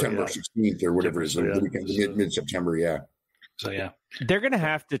 September 16th or whatever it is, mid-September. Yeah. So yeah, they're gonna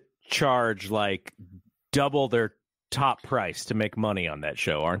have to charge like double their top price to make money on that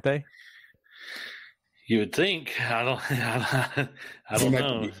show, aren't they? You would think. I don't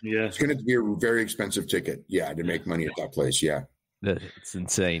know. Yeah, it's going to be a very expensive ticket. Yeah, to make money at that place. Yeah, it's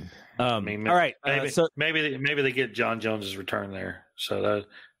insane. All right. Maybe they get John Jones's return there, so that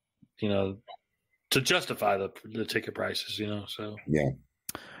to justify the ticket prices. So yeah.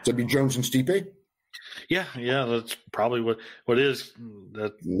 So it'd be Jones and Stipe. Yeah. That's probably what is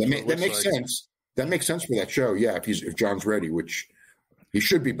that. That makes sense. That makes sense for that show. Yeah, if John's ready, which he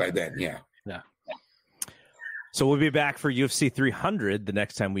should be by then. Yeah. So we'll be back for UFC 300 the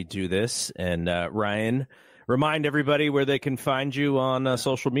next time we do this. And Ryan, remind everybody where they can find you on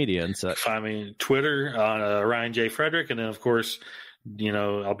social media and such. Find me Twitter on Ryan J. Frederick, and then of course,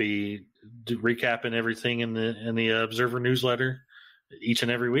 I'll be recapping everything in the Observer newsletter each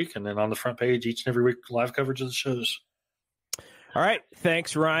and every week, and then on the front page each and every week, live coverage of the shows. All right,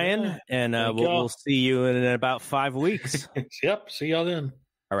 thanks, Ryan, and we'll see you in about 5 weeks. Yep, see y'all then.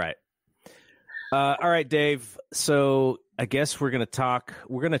 All right. All right, Dave. So I guess we're going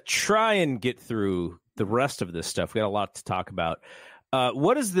to try and get through the rest of this stuff. We got a lot to talk about.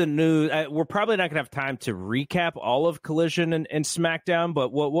 What is the news? We're probably not going to have time to recap all of Collision and SmackDown,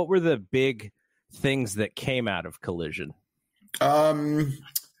 but what were the big things that came out of Collision?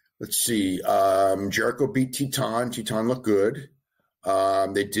 Let's see. Jericho beat Teton. Teton looked good.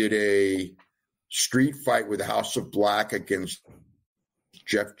 They did a street fight with the House of Black against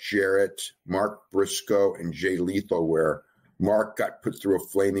Jeff Jarrett, Mark Briscoe, and Jay Lethal, where Mark got put through a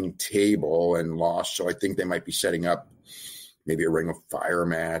flaming table and lost. So I think they might be setting up maybe a Ring of Fire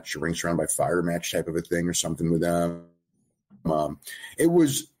match, a Ring Surrounded by Fire match type of a thing or something with them. It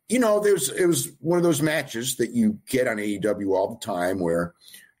was, it was one of those matches that you get on AEW all the time where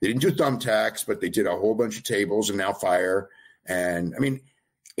they didn't do thumbtacks, but they did a whole bunch of tables and now fire. And I mean,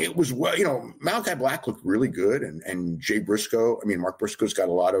 it was, well, Malachi Black looked really good, and Jay Briscoe. I mean, Mark Briscoe's got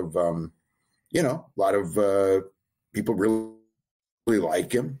a lot of, people really, really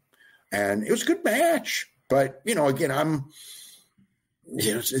like him, and it was a good match. But again,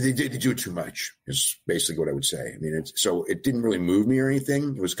 they do it too much. Is basically what I would say. I mean, it didn't really move me or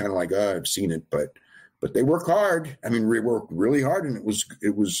anything. It was kind of like, I've seen it, but they work hard. I mean, they worked really hard, and it was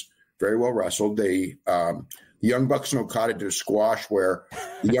very well wrestled. They, the Young Bucks and Okada did a squash where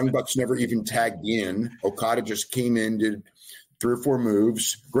the Young Bucks never even tagged in. Okada just came in, did 3 or 4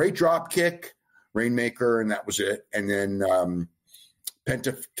 moves, great drop kick, Rainmaker, and that was it. And then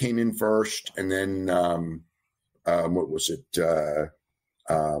Penta came in first, and then what was it?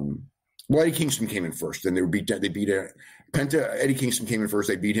 Eddie Kingston came in first. Then they beat Penta. Eddie Kingston came in first.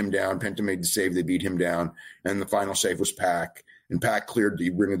 They beat him down. Penta made the save. They beat him down. And the final save was Pac. And Pac cleared the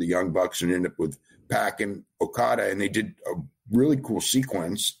ring of the Young Bucks and ended up with Pac and Okada. And they did a really cool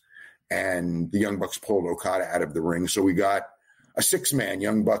sequence. And the Young Bucks pulled Okada out of the ring. So we got a 6-man,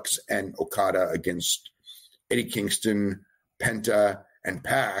 Young Bucks and Okada against Eddie Kingston, Penta, and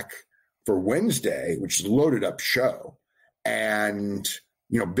Pac for Wednesday, which is a loaded up show. And,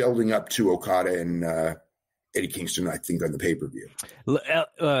 building up to Okada and Eddie Kingston, I think, on the pay-per-view.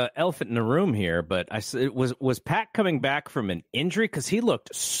 Elephant in the room here, but was Pac coming back from an injury? Because he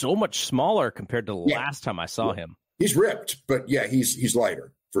looked so much smaller compared to the last time I saw him. He's ripped, but he's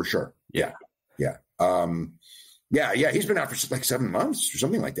lighter for sure. Yeah. He's been out for like 7 months or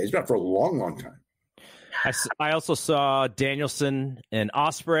something like that. He's been out for a long, long time. I also saw Danielson and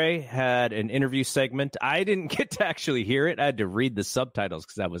Ospreay had an interview segment. I didn't get to actually hear it. I had to read the subtitles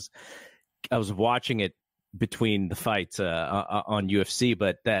because I was watching it between the fights on UFC.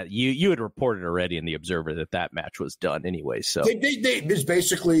 But that you had reported already in the Observer that match was done anyway. So it's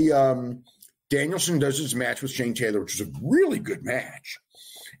basically Danielson does his match with Shane Taylor, which was a really good match,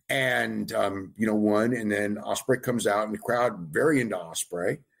 and won. And then Ospreay comes out, and the crowd very into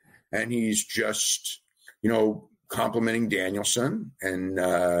Ospreay, and he's just complimenting Danielson and,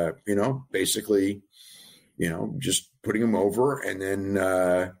 basically, just putting him over. And then,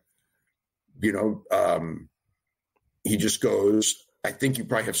 he just goes, I think you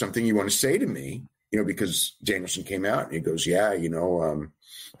probably have something you want to say to me, because Danielson came out and he goes,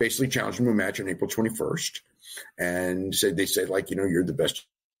 basically challenged him to a match on April 21st and they said, you're the best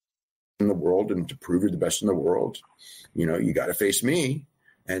in the world. And to prove you're the best in the world, you got to face me.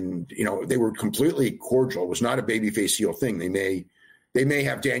 And, they were completely cordial. It was not a babyface heel thing. They may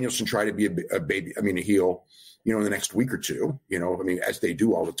have Danielson try to be a heel, in the next week or two, as they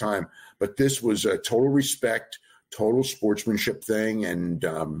do all the time. But this was a total respect, total sportsmanship thing. And,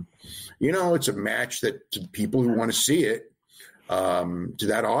 it's a match that to people who want to see it, to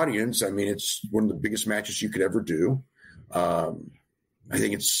that audience, it's one of the biggest matches you could ever do. I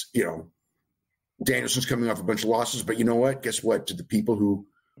think it's, Danielson's coming off a bunch of losses, but you know what? Guess what? To the people who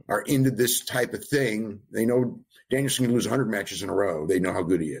are into this type of thing, they know Danielson can lose 100 matches in a row. They know how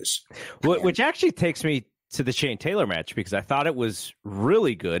good he is. Which actually takes me to the Shane Taylor match, because I thought it was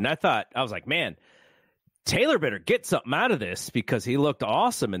really good. And I was like, man, Taylor better get something out of this, because he looked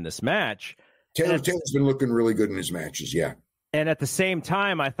awesome in this match. Taylor's been looking really good in his matches, yeah. And at the same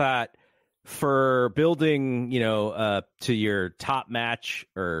time, I thought for building, to your top match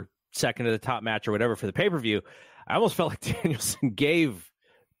or second to the top match or whatever for the pay-per-view, I almost felt like Danielson gave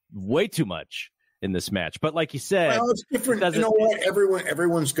way too much in this match. But like you said, it's different. You know what?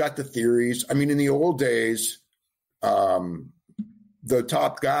 Everyone's got the theories. In the old days, the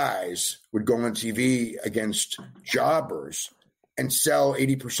top guys would go on TV against jobbers and sell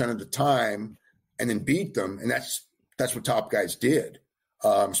 80% of the time and then beat them. And that's what top guys did,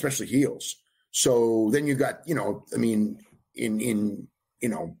 especially heels. So then you got, we've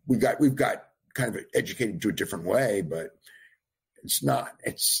got kind of educated to a different way, but it's not.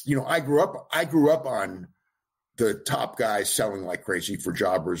 It's I grew up on the top guys selling like crazy for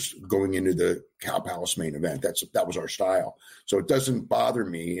jobbers going into the Cow Palace main event. That was our style. So it doesn't bother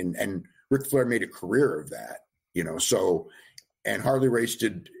me. And Ric Flair made a career of that, So, and Harley Race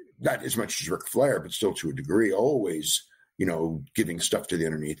did not as much as Ric Flair, but still to a degree, always giving stuff to the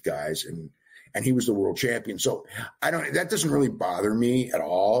underneath guys and he was the world champion. So that doesn't really bother me at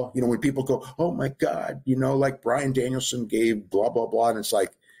all. When people go, oh my God, like Bryan Danielson gave blah, blah, blah. And it's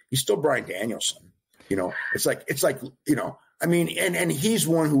like, he's still Bryan Danielson, it's like, and he's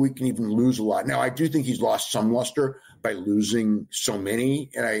one who we can even lose a lot. Now, I do think he's lost some luster by losing so many.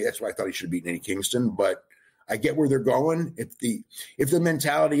 And that's why I thought he should have beaten Eddie Kingston, but I get where they're going. If the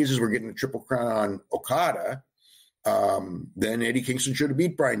mentality is we're getting a triple crown on Okada, then Eddie Kingston should have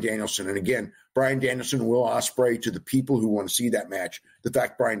beat Bryan Danielson. And again, Bryan Danielson, Will Ospreay, to the people who want to see that match, the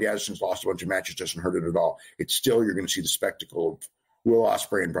fact Bryan Danielson's lost a bunch of matches doesn't hurt it at all. It's still, you're going to see the spectacle of Will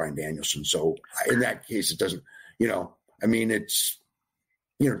Ospreay and Bryan Danielson. So in that case, it doesn't, it's,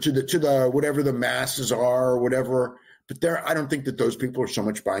 to the whatever the masses are, or whatever. But I don't think that those people are so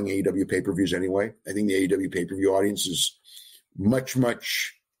much buying AEW pay-per-views anyway. I think the AEW pay-per-view audience is much,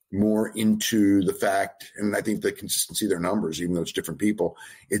 much more into the fact, and I think the consistency of their numbers, even though it's different people,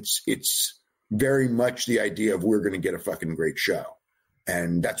 it's very much the idea of we're going to get a fucking great show.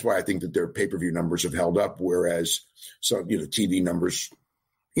 And that's why I think that their pay-per-view numbers have held up, whereas TV numbers,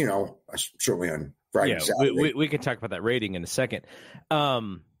 certainly on Friday. Yeah, we can talk about that rating in a second.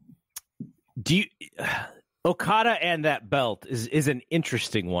 Okada and that belt is an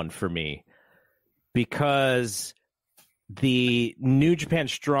interesting one for me, because the New Japan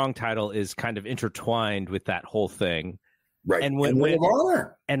Strong title is kind of intertwined with that whole thing, right? And Ring of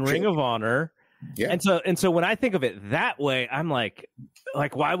Honor and Ring of Honor, yeah. And so when I think of it that way, I'm like,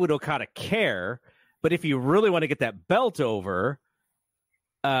 why would Okada care? But if you really want to get that belt over,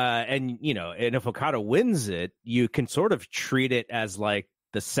 and if Okada wins it, you can sort of treat it as like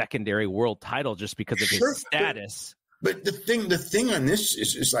the secondary world title just because of his status. But the thing on this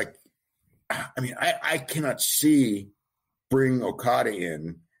is like, I cannot see bring Okada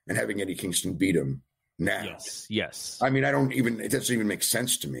in and having Eddie Kingston beat him now. Yes. It doesn't even make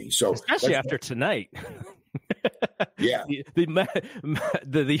sense to me. So especially after tonight. Yeah.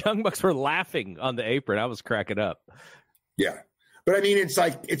 The Young Bucks were laughing on the apron. I was cracking up. Yeah. But it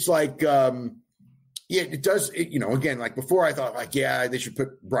does. Again, like before I thought they should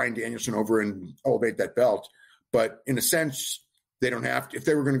put Bryan Danielson over and elevate that belt. But in a sense, they don't have to. If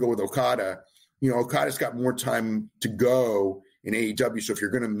they were going to go with Okada, Okada's got more time to go in AEW. So if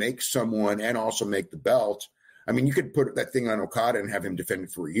you're going to make someone and also make the belt, you could put that thing on Okada and have him defend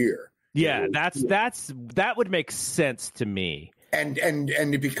it for a year. Yeah, that would make sense to me. And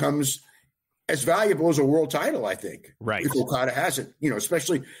it becomes as valuable as a world title, I think. Right. If Okada has it,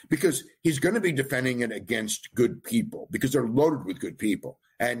 especially because he's going to be defending it against good people, because they're loaded with good people.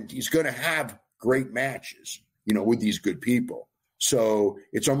 And he's going to have great matches, with these good people. So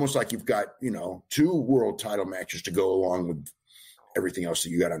it's almost like you've got, 2 world title matches to go along with everything else that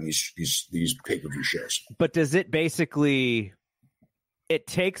you got on these pay-per-view shows. But does it basically, it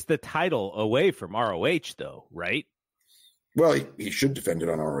takes the title away from ROH though, right? Well, he should defend it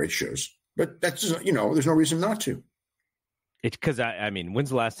on ROH shows, but that's, there's no reason not to. It's because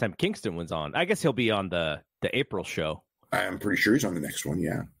when's the last time Kingston was on? I guess he'll be on the April show. I'm pretty sure he's on the next one.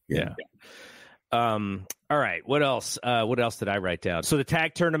 Yeah. All right. What else? What else did I write down? So the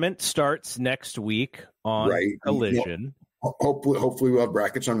tag tournament starts next week on Collision. Hopefully we'll have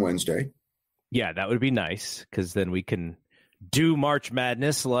brackets on Wednesday. Yeah, that would be nice, because then we can do March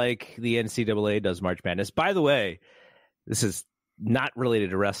Madness like the NCAA does March Madness. By the way, this is not related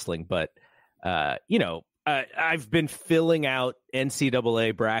to wrestling, but I've been filling out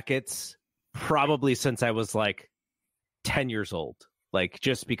NCAA brackets probably since I was like 10 years old.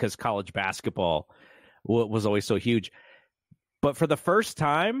 Just because college basketball was always so huge. But for the first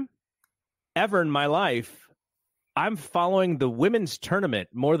time ever in my life, I'm following the women's tournament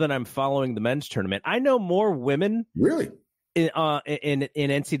more than I'm following the men's tournament. I know more women really in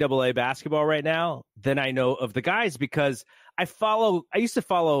NCAA basketball right now than I know of the guys, because I used to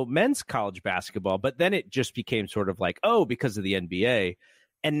follow men's college basketball, but then it just became sort of like, because of the NBA.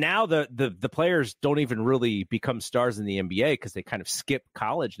 And now the players don't even really become stars in the NBA because they kind of skip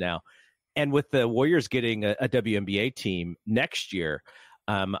college now. And with the Warriors getting a WNBA team next year,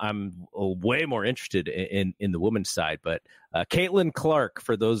 I'm way more interested in the women's side. But Caitlin Clark,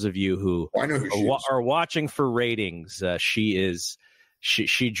 for those of you who are watching for ratings,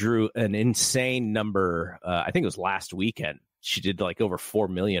 she drew an insane number. I think it was last weekend. She did like over 4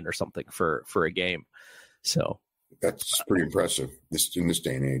 million or something for a game. So. That's pretty impressive in this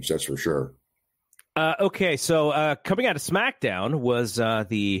day and age, that's for sure. Okay, so coming out of SmackDown was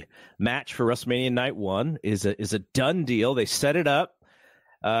the match for WrestleMania Night 1 is a done deal. They set it up.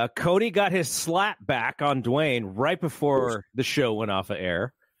 Cody got his slap back on Dwayne right before the show went off of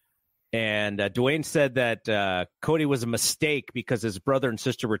air. And Dwayne said that Cody was a mistake because his brother and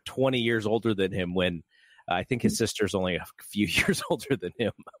sister were 20 years older than him, when I think his sister's only a few years older than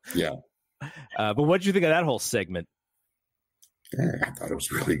him. Yeah. But what did you think of that whole segment? Yeah, I thought it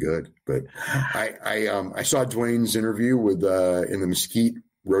was really good. But I saw Dwayne's interview with in the Mesquite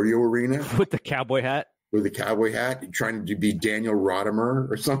Rodeo Arena with the cowboy hat. With the cowboy hat, trying to be Daniel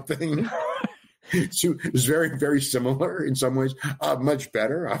Rodimer or something. So it was very, very similar in some ways. Much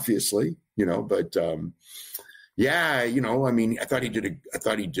better, obviously, but Yeah, I mean, I thought he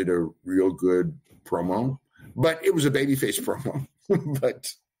did a real good promo, but it was a babyface promo.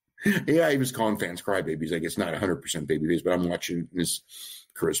 But yeah, he was calling fans crybabies. I guess not 100% babyface, but I'm watching his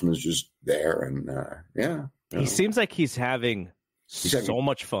charisma is just there, and yeah. He seems like he's having so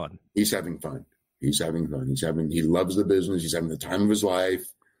much fun. He's having fun. He loves the business. He's having the time of his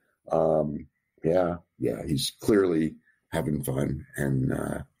life. Yeah. He's clearly having fun,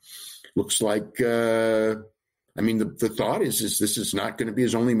 and looks like. I mean, the thought is this is not going to be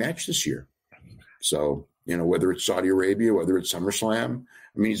his only match this year. So, whether it's Saudi Arabia, whether it's SummerSlam,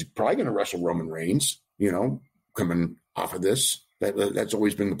 I mean, he's probably going to wrestle Roman Reigns, coming off of this. That's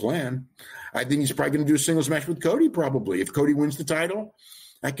always been the plan. I think he's probably going to do a singles match with Cody, probably. If Cody wins the title,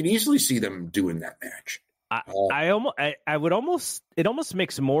 I could easily see them doing that match. It almost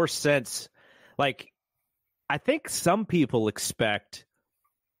makes more sense. Like, I think some people expect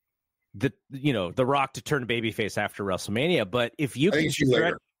The Rock to turn babyface after WrestleMania, but if you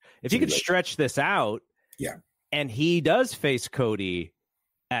can stretch this out, yeah, and he does face Cody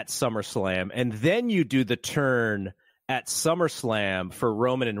at SummerSlam, and then you do the turn at SummerSlam for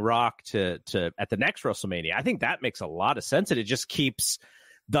Roman and Rock to at the next WrestleMania, I think that makes a lot of sense, and it just keeps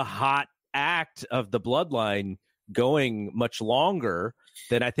the hot act of the bloodline going much longer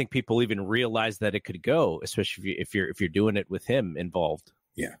than I think people even realize that it could go, especially if you're doing it with him involved.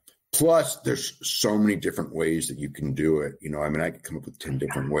 Yeah. Plus, there's so many different ways that you can do it. I mean, I could come up with 10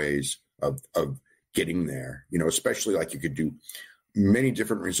 different ways of getting there, especially like you could do many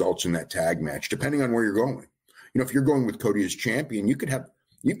different results in that tag match, depending on where you're going. If you're going with Cody as champion, you could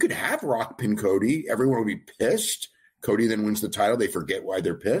have Rock pin Cody. Everyone will be pissed. Cody then wins the title. They forget why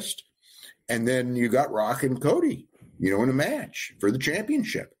they're pissed. And then you got Rock and Cody, in a match for the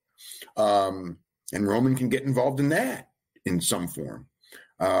championship. And Roman can get involved in that in some form.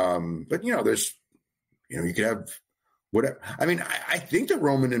 But there's, you could have whatever. I mean, I think that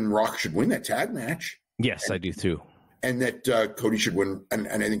Roman and Rock should win that tag match. Yes, I do too. And that Cody should win, and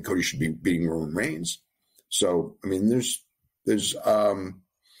I think Cody should be beating Roman Reigns. So, I mean, there's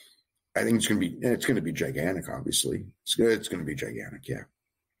I think it's going to be gigantic. Obviously, it's going to be gigantic. Yeah.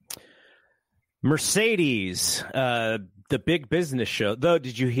 Mercedes, the big business show. Though,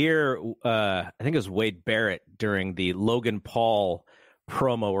 did you hear? I think it was Wade Barrett during the Logan Paul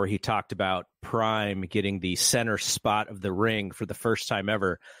promo where he talked about Prime getting the center spot of the ring for the first time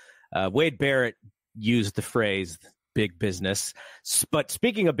ever. Wade Barrett used the phrase "big business." But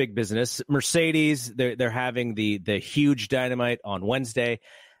speaking of big business, Mercedes, they're having the huge Dynamite on Wednesday.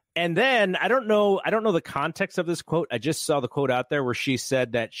 And then I don't know the context of this quote. I just saw the quote out there where she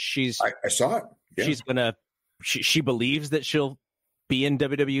said that I saw it. Yeah. She believes that she'll be in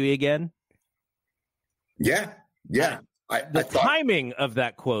WWE again. Yeah. Yeah. The timing of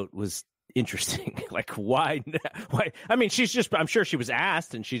that quote was interesting. Like, why? I mean, I'm sure she was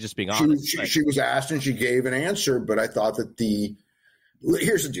asked and she's just being honest. She was asked and she gave an answer, but I thought that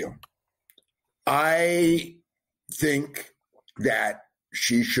here's the deal. I think that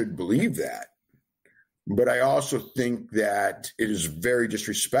she should believe that, but I also think that it is very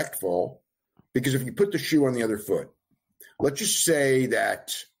disrespectful because if you put the shoe on the other foot, let's just say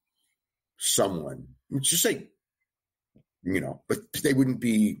that let's just say, but they wouldn't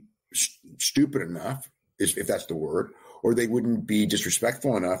be stupid enough, if that's the word, or they wouldn't be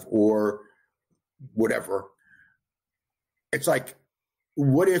disrespectful enough or whatever. It's like,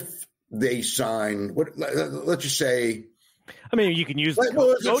 what if they sign, let's just say, I mean, you can use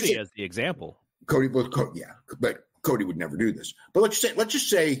Cody as the example. Cody, yeah, but Cody would never do this. But let's just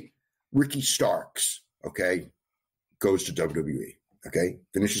say Ricky Starks, okay, goes to WWE, okay,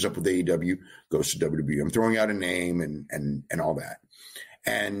 finishes up with AEW, goes to WWE. I'm throwing out a name and all that.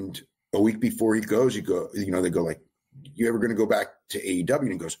 And a week before he goes, they go like, "You ever going to go back to AEW?"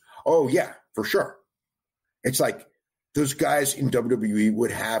 And he goes, "Oh yeah, for sure." It's like those guys in WWE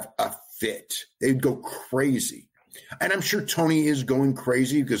would have a fit. They'd go crazy. And I'm sure Tony is going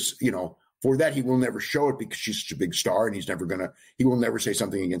crazy because, for that, he will never show it because she's such a big star and he will never say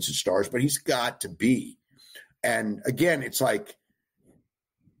something against his stars, but he's got to be. And again, it's like,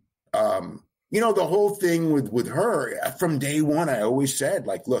 the whole thing with her from day one, I always said,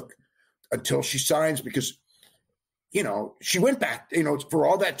 like, look, until she signs, because, she went back, for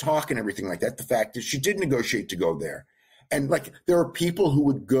all that talk and everything like that. The fact is she did negotiate to go there. And like, there are people who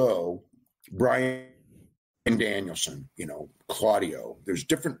would go, Bryan and Danielson, Claudio. There's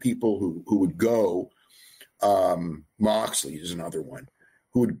different people who would go. Moxley is another one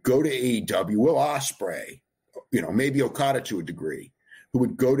who would go to AEW. Will Ospreay, maybe Okada to a degree, who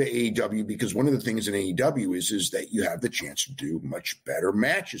would go to AEW because one of the things in AEW is that you have the chance to do much better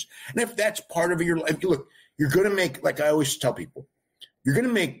matches. And if that's part of your life, look, you're going to make, like I always tell people, you're going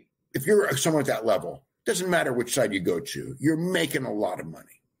to make, if you're someone at that level, doesn't matter which side you go to, you're making a lot of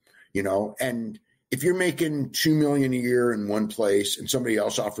money, and if you're making $2 million a year in one place and somebody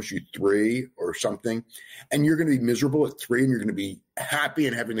else offers you $3 million or something, and you're going to be miserable at $3 million and you're going to be happy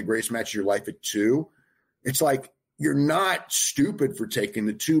and having the greatest match of your life at $2 million, it's like, you're not stupid for taking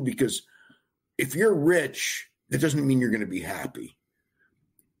the $2 million, because if you're rich, that doesn't mean you're going to be happy.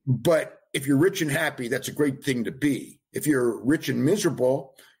 But if you're rich and happy, that's a great thing to be. If you're rich and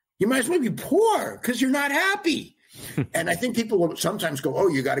miserable, you might as well be poor because you're not happy. And I think people will sometimes go, oh,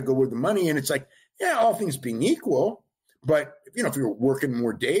 you got to go with the money. And it's like, yeah, all things being equal. But, if you're working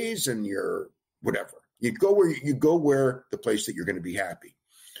more days and you're whatever, you go where the place that you're going to be happy.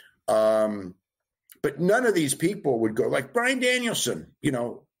 But none of these people would go like Bryan Danielson.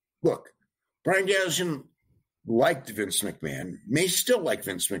 Look, Bryan Danielson liked Vince McMahon, may still like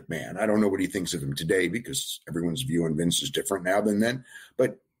Vince McMahon. I don't know what he thinks of him today because everyone's view on Vince is different now than then.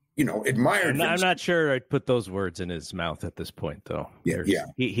 But, admired Vince. I'm not sure I'd put those words in his mouth at this point, though. Yeah.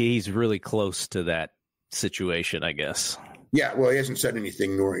 He's really close to that situation, I guess. Yeah, well, he hasn't said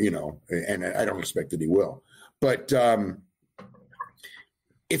anything, nor, and I don't expect that he will. But when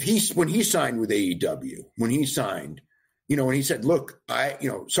he signed with AEW, when he said, look,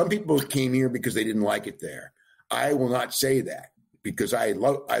 some people came here because they didn't like it there. I will not say that because I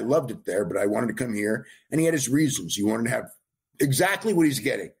loved it there, but I wanted to come here, and he had his reasons. He wanted to have exactly what he's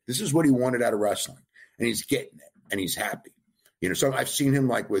getting. This is what he wanted out of wrestling, and he's getting it, and he's happy. So I've seen him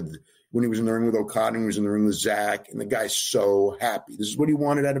like when he was in the ring with Okada, and he was in the ring with Zach, and the guy's so happy. This is what he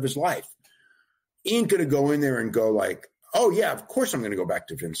wanted out of his life. He ain't going to go in there and go like, oh, yeah, of course I'm going to go back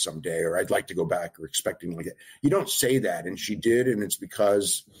to Vince someday, or I'd like to go back, or expecting like that. You don't say that, and she did, and it's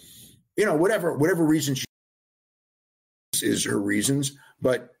because, whatever reason she is her reasons,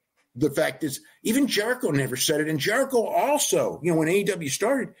 but the fact is, even Jericho never said it, and Jericho also, when AEW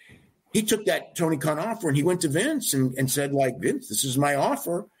started, he took that Tony Khan offer, and he went to Vince and said, like, Vince, this is my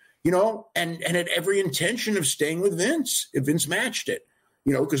offer, and had every intention of staying with Vince if Vince matched it.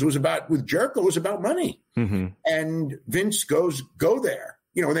 Because with Jericho, it was about money. Mm-hmm. And Vince goes, go there.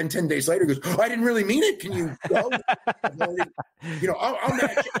 And then 10 days later goes, oh, I didn't really mean it. Can you go? I'll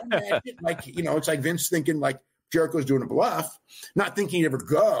match it. Like, it's like Vince thinking like Jericho's doing a bluff, not thinking he'd ever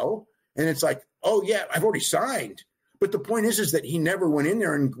go. And it's like, oh, yeah, I've already signed. But the point is that he never went in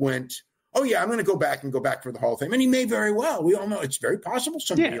there and went, oh, yeah, I'm going to go back for the Hall of Fame. And he may very well. We all know it's very possible.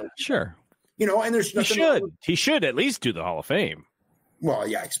 Yeah, sure. And there's nothing. He should at least do the Hall of Fame. Well,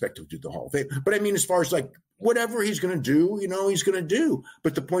 yeah, I expect him to do the Hall of Fame. But I mean, as far as like whatever he's going to do, he's going to do.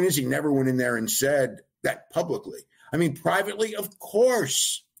 But the point is he never went in there and said that publicly. I mean, privately, of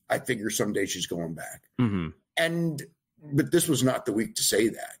course, I figure someday she's going back. Mm-hmm. But this was not the week to say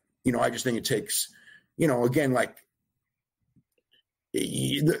that. I just think it takes, again, like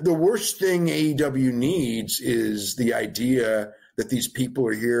the worst thing AEW needs is the idea that these people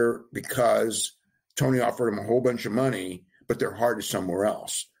are here because Tony offered them a whole bunch of money, but their heart is somewhere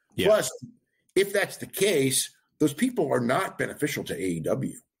else. Yeah. Plus, if that's the case, those people are not beneficial to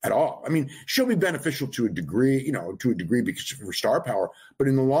AEW at all. I mean, she'll be beneficial to a degree, because of her star power. But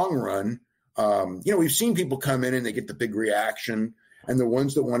in the long run, we've seen people come in and they get the big reaction, and the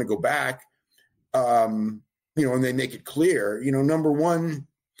ones that want to go back, and they make it clear, number one,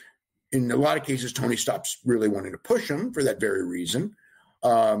 in a lot of cases, Tony stops really wanting to push them for that very reason.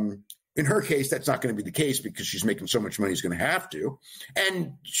 In her case, that's not going to be the case because she's making so much money, she's going to have to.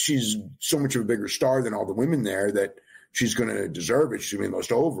 And she's so much of a bigger star than all the women there that she's going to deserve it. She's going to be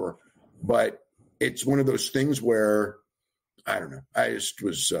most over. But it's one of those things where, I don't know. I just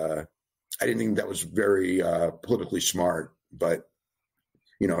was, I didn't think that was very politically smart. But,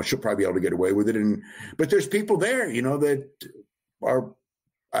 she'll probably be able to get away with it. But there's people there, that are,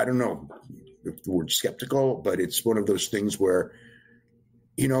 I don't know if the word skeptical, but it's one of those things where,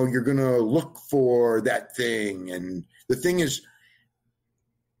 you're going to look for that thing. And the thing is,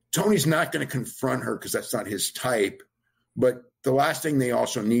 Tony's not going to confront her because that's not his type. But the last thing they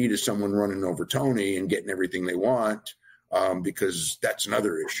also need is someone running over Tony and getting everything they want, because that's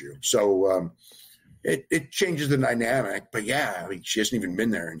another issue. So it changes the dynamic. But, yeah, I mean, she hasn't even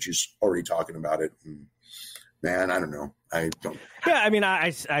been there, and she's already talking about it. And, man, I don't know. I don't. Yeah, I mean, I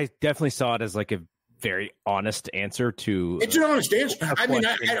definitely saw it as like a very honest answer to. It's an honest answer. I mean,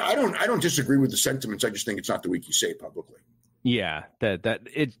 I don't disagree with the sentiments. I just think it's not the week you say it publicly. Yeah,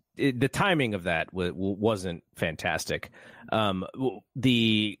 the timing of that wasn't fantastic.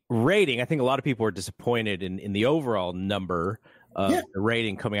 The rating, I think a lot of people were disappointed in the overall number of the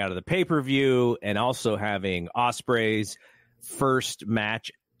rating coming out of the pay-per-view, and also having Ospreay's first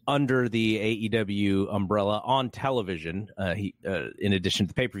match under the AEW umbrella on television, in addition to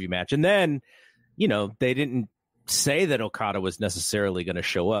the pay-per-view match. And then, they didn't say that Okada was necessarily going to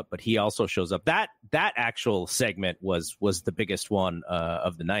show up, but he also shows up. That actual segment was the biggest one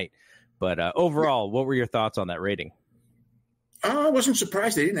of the night. But overall, what were your thoughts on that rating? I wasn't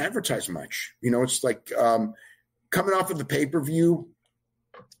surprised. They didn't advertise much. It's like coming off of the pay-per-view,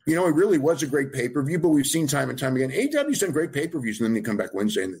 it really was a great pay-per-view, but we've seen time and time again, AEW's done great pay-per-views, and then they come back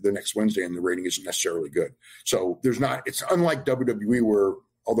Wednesday and the next Wednesday, and the rating isn't necessarily good. So it's unlike WWE where,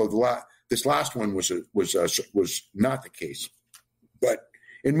 although this last one was not the case, but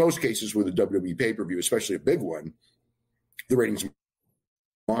in most cases with a WWE pay-per-view, especially a big one, the ratings are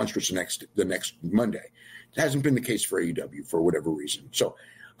monstrous the next Monday. It hasn't been the case for AEW for whatever reason. So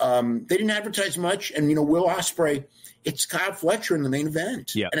they didn't advertise much, and Will Ospreay, it's Kyle Fletcher in the main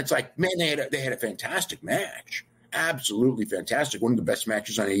event, and it's like, man, they had a fantastic match, absolutely fantastic, one of the best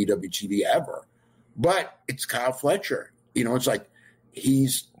matches on AEW TV ever. But it's Kyle Fletcher, it's like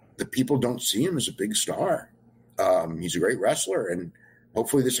the people don't see him as a big star. He's a great wrestler, and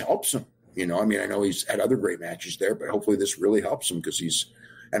hopefully this helps him. I know he's had other great matches there, but hopefully this really helps him because he's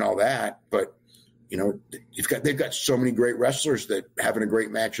and all that. But they've got so many great wrestlers that having a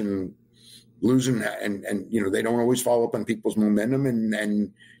great match and losing and they don't always follow up on people's momentum,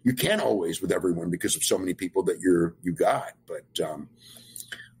 and you can't always with everyone because of so many people that you got. But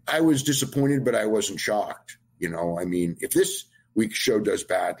I was disappointed, but I wasn't shocked. If this week's show does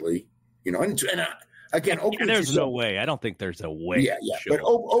badly, again, there's no way. I don't think there's a way. Yeah. But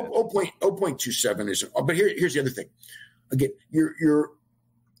 0.27 is. But here's the other thing. Again,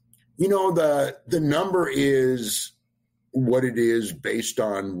 the number is what it is based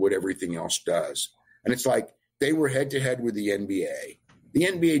on what everything else does. And it's like they were head to head with the NBA. The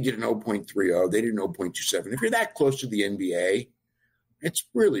NBA did an 0.30. They did an 0.27. If you're that close to the NBA, it's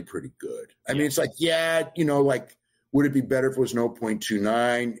really pretty good. I mean, it's like, would it be better if it was an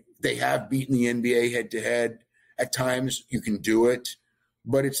 0.29? They have beaten the NBA head to head. At times you can do it,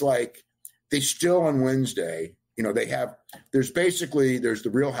 but it's like they still on Wednesday, there's the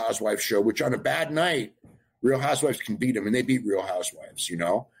Real Housewives show, which on a bad night, Real Housewives can beat them, and they beat Real Housewives.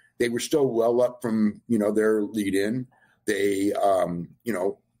 They were still well up from, their lead in. They,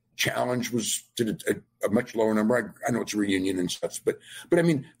 Challenge did a much lower number. I know it's a reunion and stuff, but I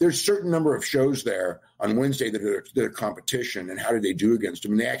mean, there's a certain number of shows there on Wednesday that are competition, and how did they do against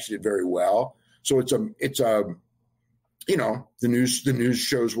them? And they actually did very well. So it's the news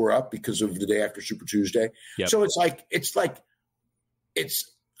shows were up because of the day after Super Tuesday. Yep. So it's like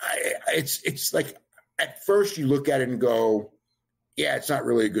at first you look at it and go, yeah, it's not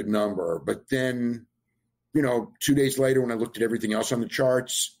really a good number. But then, 2 days later, when I looked at everything else on the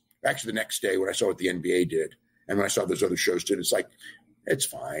charts, actually the next day when I saw what the NBA did and when I saw those other shows did, it's like, it's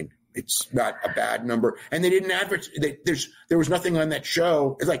fine. It's not a bad number. And they didn't advertise. There was nothing on that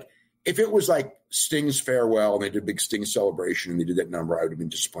show. It's like, if it was like Sting's farewell and they did a big Sting celebration and they did that number, I would have been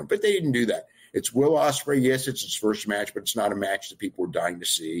disappointed. But they didn't do that. It's Will Ospreay. Yes, it's his first match, but it's not a match that people were dying to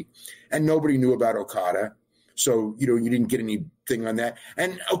see. And nobody knew about Okada. So, you didn't get anything on that.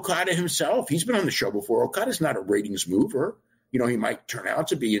 And Okada himself, he's been on the show before. Okada's not a ratings mover. He might turn out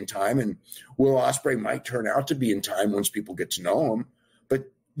to be in time, and Will Ospreay might turn out to be in time once people get to know him.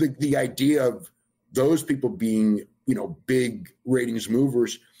 But the idea of those people being, big ratings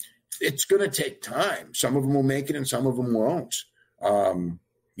movers, it's going to take time. Some of them will make it and some of them won't. And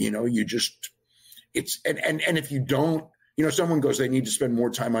if you don't, someone goes, they need to spend more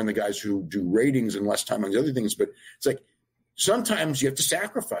time on the guys who do ratings and less time on the other things. But it's like, sometimes you have to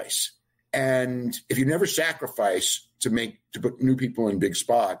sacrifice. And if you never sacrifice to put new people in big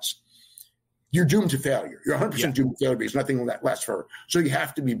spots, you're doomed to failure. You're 100% doomed to failure because nothing will last forever. So you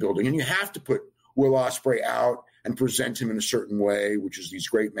have to be building, and you have to put Will Ospreay out and present him in a certain way, which is these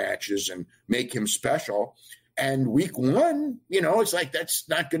great matches, and make him special. And week one, it's like, that's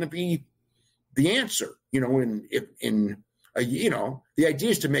not going to be the answer, the idea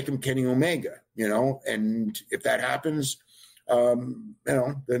is to make him Kenny Omega, and if that happens, then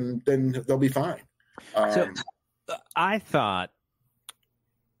they'll be fine. So I thought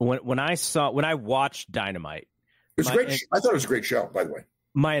when I watched Dynamite, it was great. I thought it was a great show, by the way.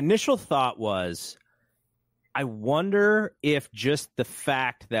 My initial thought was, I wonder if just the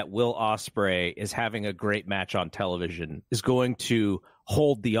fact that Will Ospreay is having a great match on television is going to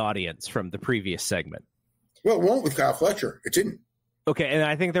hold the audience from the previous segment. Well, it won't with Kyle Fletcher. It didn't. Okay, and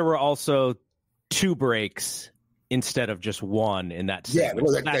I think there were also 2 breaks instead of just one in that segment. Yeah,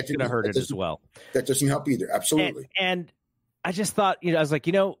 well, that's going to hurt it as well. That doesn't help either. Absolutely. And I just thought, I was like,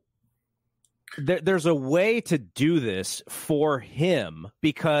 there's a way to do this for him,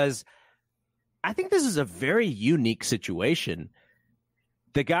 because I think this is a very unique situation.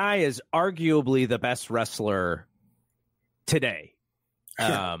 The guy is arguably the best wrestler today.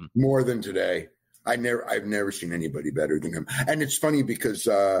 More than today. I've never seen anybody better than him. And it's funny because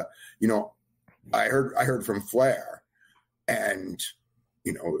I heard from Flair, and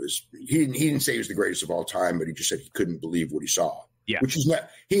he didn't say he was the greatest of all time, but he just said he couldn't believe what he saw. Yeah. Which is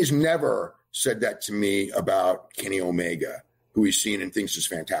he's never said that to me about Kenny Omega, who he's seen and thinks is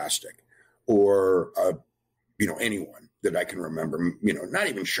fantastic, or anyone that I can remember. Not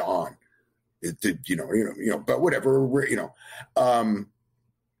even Sean. But whatever.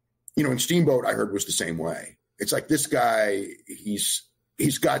 And Steamboat, I heard, was the same way. It's like this guy, he's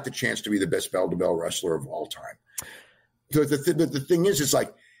got the chance to be the best bell-to-bell wrestler of all time. So the thing is, it's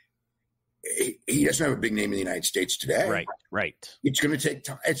like he doesn't have a big name in the United States today. Right. It's going to take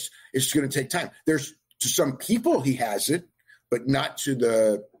time. It's going to take time. There's to some people he has it, but not to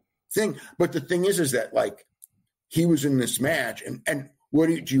the thing. But the thing is that like he was in this match, and what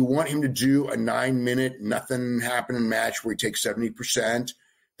do you want him to do? A 9-minute nothing happening match where he takes 70%?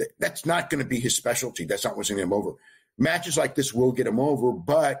 That's not going to be his specialty. That's not what's going to get him over. Matches like this will get him over,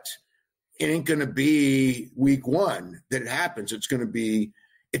 but it ain't going to be week one that it happens. It's going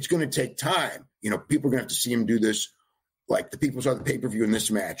to take time. People are going to have to see him do this. Like the people who saw the pay-per-view in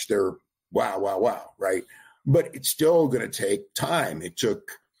this match, they're wow, right? But it's still going to take time. It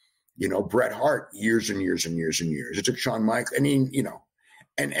took, Bret Hart years and years and years and years. It took Shawn Michaels.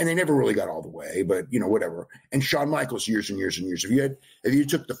 And they never really got all the way, but whatever. And Shawn Michaels years and years and years. If you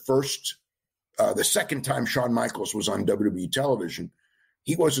took the second time Shawn Michaels was on WWE television,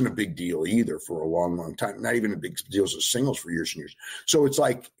 he wasn't a big deal either for a long, long time. Not even a big deal as a singles for years and years. So it's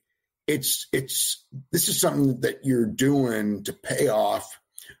like, this is something that you're doing to pay off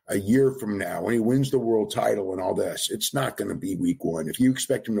a year from now when he wins the world title and all this. It's not going to be week one. If you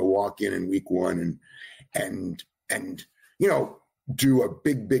expect him to walk in week one and do a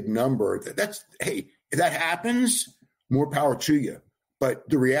big number, if that happens, more power to you. But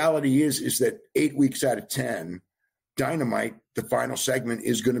the reality is that 8 weeks out of 10, Dynamite, the final segment,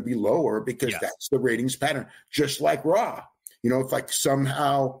 is going to be lower because that's the ratings pattern, just like Raw. If like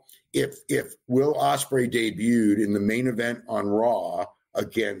somehow if Will Ospreay debuted in the main event on Raw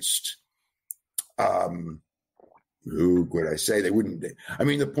against who would I say? They wouldn't. I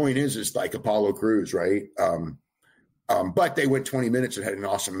mean, the point is like Apollo Crews, right? But they went 20 minutes and had an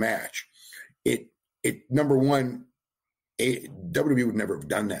awesome match. Number one, WWE would never have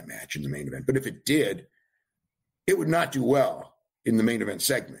done that match in the main event. But if it did, it would not do well in the main event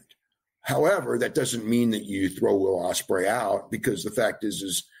segment. However, that doesn't mean that you throw Will Ospreay out, because the fact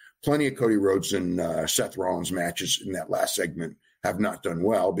is plenty of Cody Rhodes and Seth Rollins matches in that last segment have not done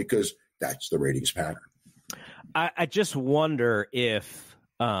well because that's the ratings pattern. I just wonder if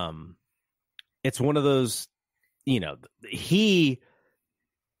it's one of those, he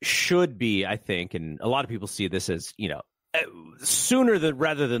should be, I think, and a lot of people see this as, sooner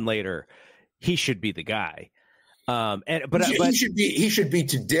rather than later, he should be the guy. He should be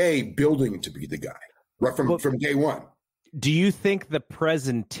today building to be the guy from day one. Do you think the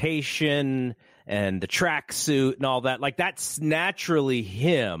presentation and the tracksuit and all that, like that's naturally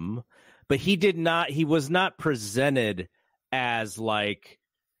him, but he was not presented as like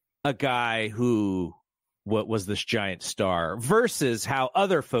a guy who was this giant star versus how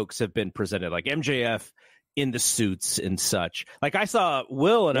other folks have been presented, like MJF in the suits and such. Like I saw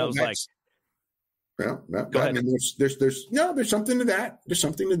Will and I was like, well, I mean, there's something to that. There's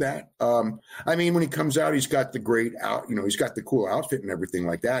something to that. I mean, when he comes out, he's got the great out, he's got the cool outfit and everything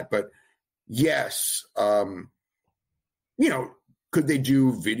like that. But yes, could they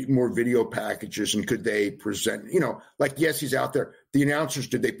do more video packages, and could they present, like, yes, he's out there. The announcers,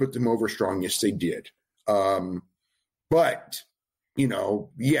 did they put them over strong? Yes, they did. But,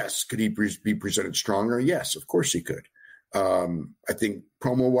 yes, could he be presented stronger? Yes, of course he could. I think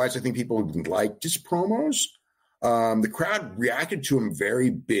promo-wise, I think people liked his promos. The crowd reacted to him very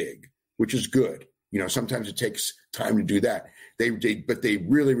big, which is good. Sometimes it takes time to do that. But they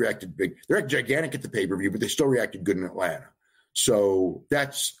really reacted big. They're gigantic at the pay-per-view, but they still reacted good in Atlanta. So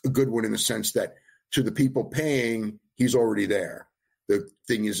that's a good one in the sense that to the people paying, he's already there. The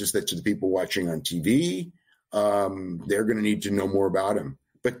thing is that to the people watching on TV, they're going to need to know more about him.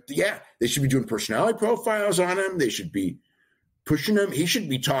 But yeah, they should be doing personality profiles on him. They should be pushing him. He should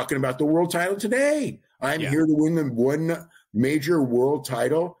be talking about the world title today. I'm here to win the one major world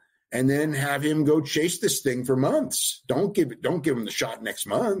title, and then have him go chase this thing for months. Don't give him the shot next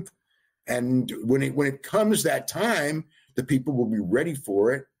month. And when it comes that time, the people will be ready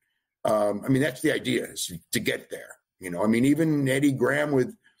for it. I mean, that's the idea, is to get there. I mean, even Eddie Graham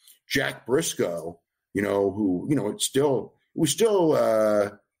with Jack Briscoe, who, it was still,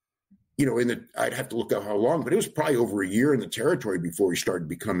 I'd have to look up how long, but it was probably over a year in the territory before he started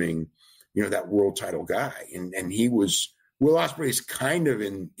becoming, that world title guy. And he was, Will Ospreay is kind of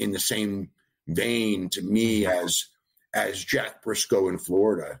in the same vein to me as Jack Briscoe in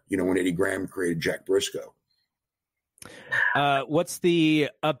Florida, when Eddie Graham created Jack Briscoe. What's the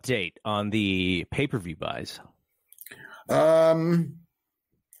update on the pay-per-view buys?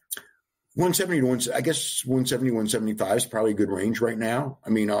 170 to I guess 170, 175 is probably a good range right now. I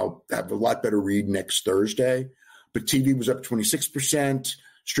mean, I'll have a lot better read next Thursday, but TV was up 26%.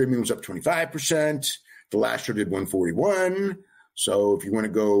 Streaming was up 25%. The last show did 141. So if you want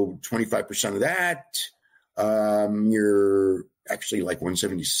to go 25% of that, you're actually like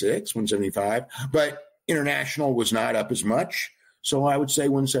 176, 175, but international was not up as much. So I would say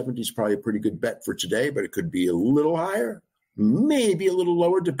 170 is probably a pretty good bet for today, but it could be a little higher, maybe a little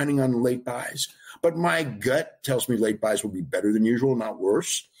lower, depending on the late buys. But my gut tells me late buys will be better than usual, not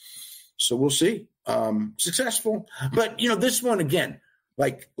worse. So we'll see. Successful. But, this one, again,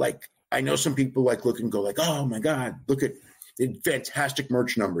 like I know some people look and go oh, my God, look at the fantastic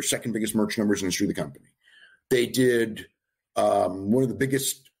merch numbers, second biggest merch numbers in the history of the company. They did one of the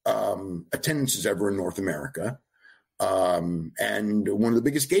biggest attendances ever in North America. And one of the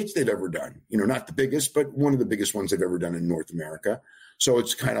biggest gates they've ever done, not the biggest, but one of the biggest ones they've ever done in North America. So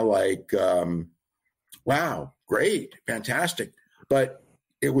it's kind of like, wow, great, fantastic. But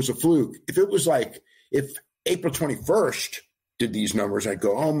it was a fluke. If it was if April 21st did these numbers, I'd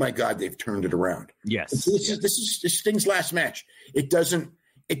go, oh my God, they've turned it around. Yes. This is Sting's last match. It doesn't,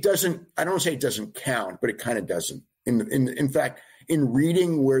 I don't say it doesn't count, but it kind of doesn't. In fact, in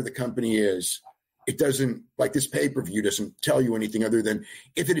reading where the company is, it doesn't, this pay-per-view doesn't tell you anything other than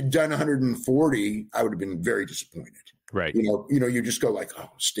if it had done 140, I would have been very disappointed. Right. You just go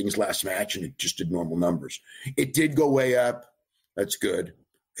oh, Sting's last match, and it just did normal numbers. It did go way up. That's good.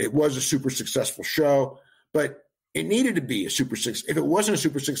 It was a super successful show, but it needed to be if it wasn't a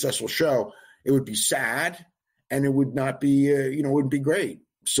super successful show, it would be sad, and it would not be, it wouldn't be great.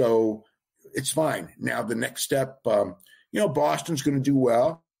 So it's fine. Now the next step, Boston's going to do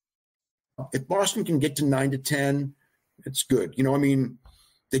well. If Boston can get to 9 to 10, it's good.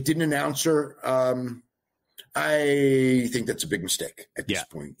 They did an announcer. I think that's a big mistake at this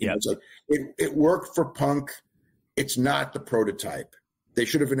point. It's it worked for Punk. It's not the prototype. They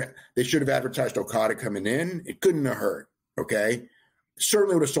should have advertised Okada coming in. It couldn't have hurt. Okay,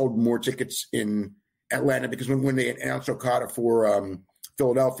 certainly would have sold more tickets in Atlanta because when they announced Okada for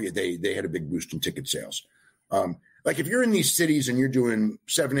Philadelphia, they had a big boost in ticket sales. If you're in these cities and you're doing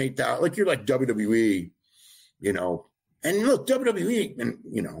 7,000-8,000, you're like WWE, and look, WWE, and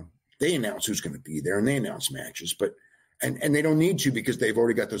they announce who's going to be there and they announce matches, but and they don't need to because they've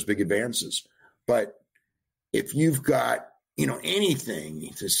already got those big advances. But if you've got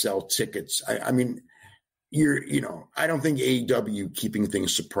anything to sell tickets, I don't think AEW keeping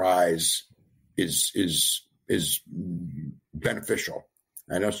things surprise is beneficial.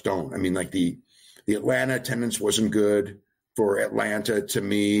 I just don't. The Atlanta attendance wasn't good for Atlanta to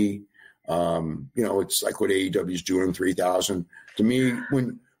me. It's like what AEW is doing, 3,000 to me.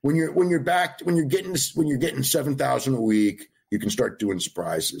 When you're getting 7,000 a week, you can start doing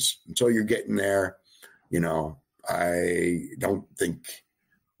surprises. Until you're getting there, I don't think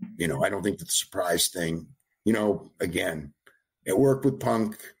that the surprise thing, again, it worked with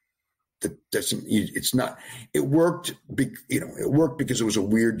Punk. It worked because it was a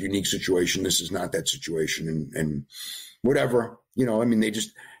weird, unique situation. This is not that situation and whatever,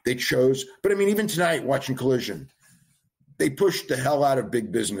 they chose, but even tonight watching Collision, they pushed the hell out of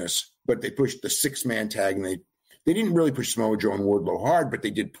big business, but they pushed the 6-man tag and they didn't really push Samoa Joe and Wardlow hard, but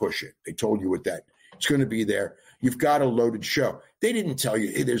they did push it. They told you it's going to be there. You've got a loaded show. They didn't tell you,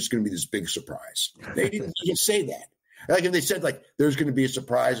 hey, there's going to be this big surprise. They didn't even say that. If they said there's going to be a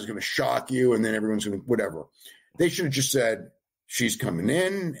surprise, it's going to shock you, and then everyone's going to whatever. They should have just said she's coming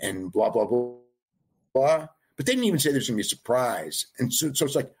in and blah blah blah blah. But they didn't even say there's going to be a surprise, and so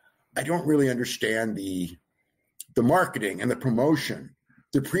it's I don't really understand the marketing and the promotion.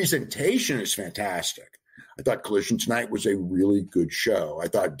 The presentation is fantastic. I thought Collision tonight was a really good show. I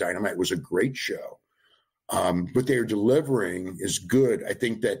thought Dynamite was a great show. What they're delivering is good. I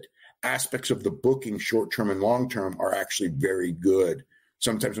think that aspects of the booking, short-term and long-term, are actually very good.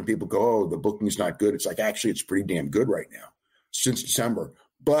 Sometimes when people go, oh, the booking's not good, it's actually, it's pretty damn good right now since December.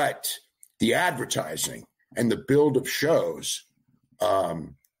 But the advertising and the build of shows, like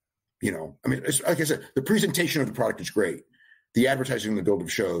I said, the presentation of the product is great. the advertising and the build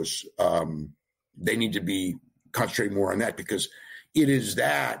of shows, they need to be concentrating more on that, because it is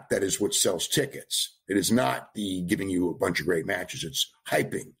that is what sells tickets. It is not the giving you a bunch of great matches. It's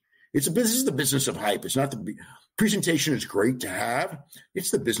hyping. This is the business of hype. It's not the presentation is great to have.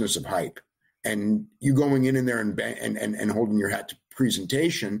 It's the business of hype. And you going in there and holding your hat to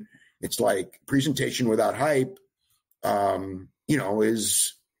presentation, it's like presentation without hype,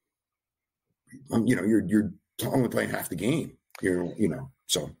 is, you're only playing half the game.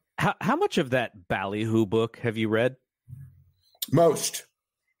 So. How much of that Ballyhoo book have you read? Most.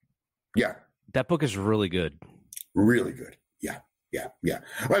 Yeah. That book is really good. Really good. Yeah.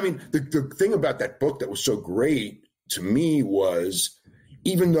 Well, I mean, the thing about that book that was so great to me was,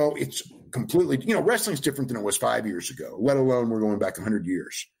 even though it's completely, wrestling's different than it was 5 years ago, let alone we're going back 100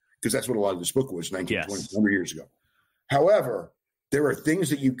 years, because that's what a lot of this book was, 1920, 100 years ago. However, there are things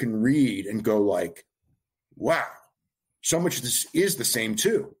that you can read and go like, wow, so much of this is the same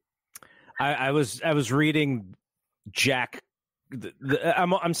too. I was reading Jack.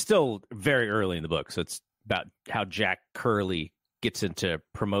 I'm still very early in the book, so it's about how Jack Curley gets into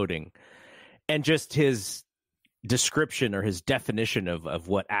promoting, and just his description or his definition of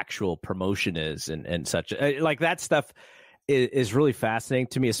what actual promotion is and such. Like, that stuff is really fascinating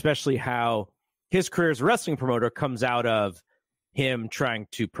to me, especially how his career as a wrestling promoter comes out of him trying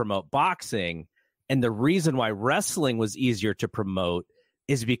to promote boxing. And the reason why wrestling was easier to promote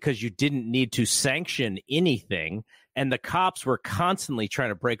is because you didn't need to sanction anything. And the cops were constantly trying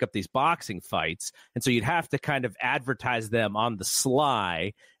to break up these boxing fights. And so you'd have to kind of advertise them on the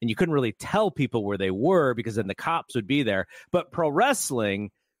sly. And you couldn't really tell people where they were, because then the cops would be there. But pro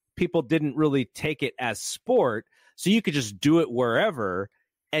wrestling, people didn't really take it as sport. So you could just do it wherever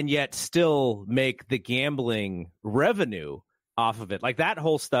and yet still make the gambling revenue off of it. Like, that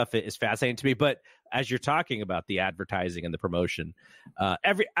whole stuff is fascinating to me. But as you're talking about the advertising and the promotion,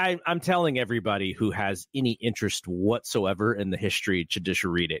 I'm telling everybody who has any interest whatsoever in the history to just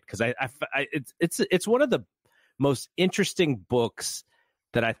read it, because it's one of the most interesting books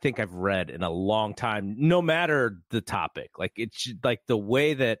that I think I've read in a long time, no matter the topic. Like, it's like the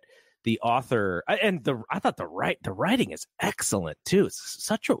way that the author and I thought the writing is excellent too. It's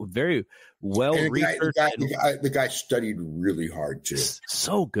such a very well researched. The guy studied really hard too.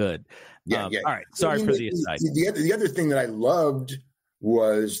 So good. Yeah. All right. Sorry for the aside. The other thing that I loved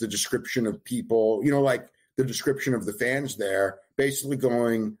was the description of people. Like the description of the fans there, basically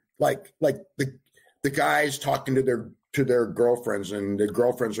going like the guys talking to their girlfriends, and the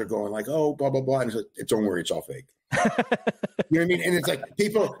girlfriends are going like, oh, blah blah blah, and it's like, don't worry, it's all fake. You know what I mean? And it's like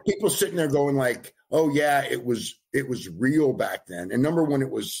people sitting there going like, oh yeah, it was real back then. And number one, it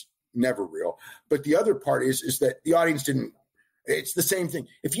was never real. But the other part is that the audience didn't. It's the same thing.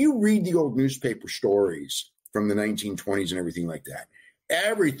 If you read the old newspaper stories from the 1920s and everything like that,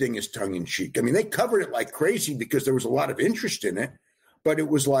 everything is tongue in cheek. I mean, they covered it like crazy because there was a lot of interest in it, but it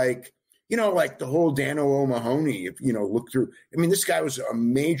was like, like the whole Dano O'Mahony, if look through. I mean, this guy was a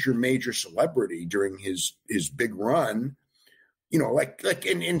major celebrity during his big run. Like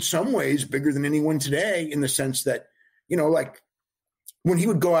in some ways bigger than anyone today, in the sense that, like when he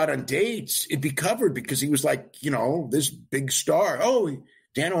would go out on dates, it'd be covered because he was like, this big star. Oh,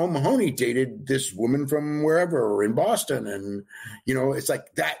 Dano O'Mahony dated this woman from wherever in Boston, and it's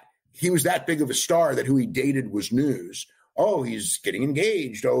like that. He was that big of a star that who he dated was news. Oh, he's getting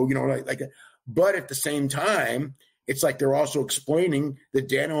engaged. Oh, but at the same time, it's like they're also explaining that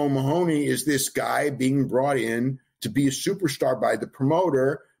Dano O'Mahony is this guy being brought in to be a superstar by the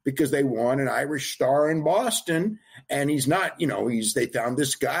promoter because they want an Irish star in Boston, and he's not, they found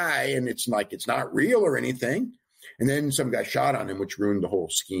this guy, and it's like, it's not real or anything. And then some guy shot on him, which ruined the whole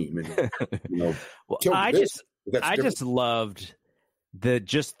scheme. And, well, I just loved the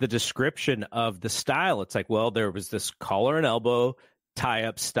description of the style. It's like, well, there was this collar and elbow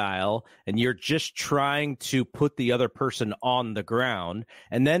tie-up style, and you're just trying to put the other person on the ground.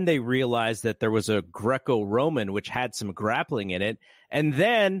 And then they realized that there was a Greco-Roman, which had some grappling in it. And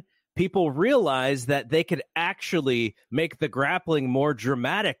then people realized that they could actually make the grappling more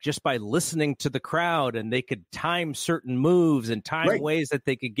dramatic just by listening to the crowd, and they could time certain moves and time ways that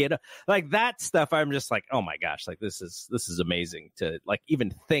they could get like that stuff. I'm just like, oh my gosh, like this is amazing to like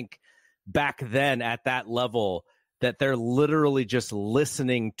even think back then at that level, that they're literally just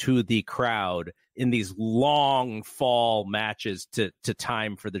listening to the crowd in these long fall matches to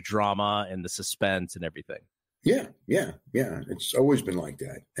time for the drama and the suspense and everything. Yeah. It's always been like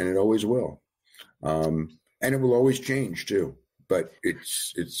that, and it always will. And it will always change too. But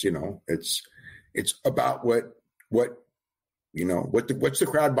it's about what's the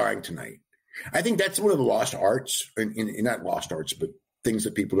crowd buying tonight? I think that's one of the lost arts, in not lost arts, but things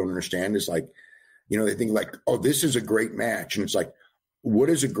that people don't understand is like, they think like, oh, this is a great match. And it's like, what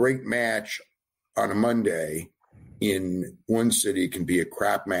is a great match on a Monday in one city can be a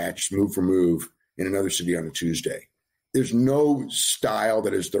crap match, move for move, in another city on a Tuesday. There's no style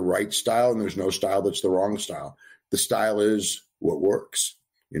that is the right style, and there's no style that's the wrong style. The style is what works,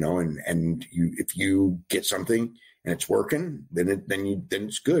 and if you get something and it's working, then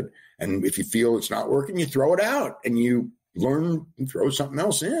it's good. And if you feel it's not working, you throw it out and you learn and throw something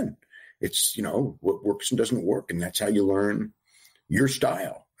else in. It's, what works and doesn't work. And that's how you learn your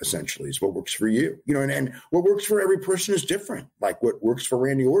style, essentially, is what works for you. And what works for every person is different. Like what works for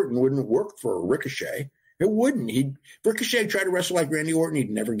Randy Orton wouldn't work for Ricochet. It wouldn't. Ricochet tried to wrestle like Randy Orton,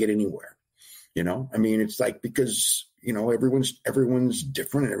 he'd never get anywhere. It's like, because, everyone's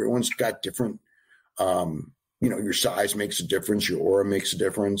different and everyone's got different, your size makes a difference. Your aura makes a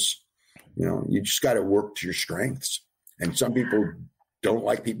difference. You just got to work to your strengths. And some people don't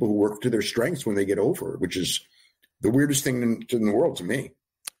like people who work to their strengths when they get over, which is the weirdest thing in the world to me.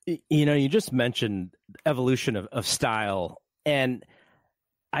 You just mentioned evolution of style, and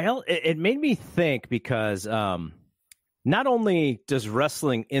it made me think, because not only does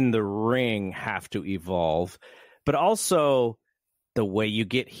wrestling in the ring have to evolve, but also the way you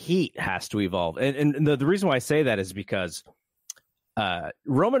get heat has to evolve. And the reason why I say that is because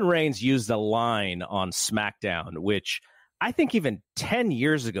Roman Reigns used a line on SmackDown, which I think even 10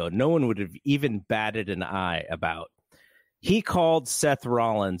 years ago, no one would have even batted an eye about. He called Seth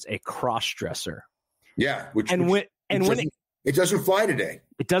Rollins a cross-dresser. Yeah. It doesn't fly today.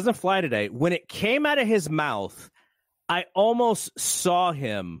 It doesn't fly today. When it came out of his mouth, I almost saw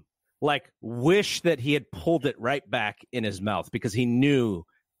him wish that he had pulled it right back in his mouth, because he knew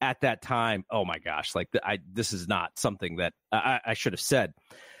at that time, oh my gosh, this is not something that I should have said.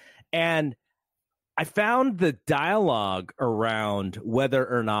 And I found the dialogue around whether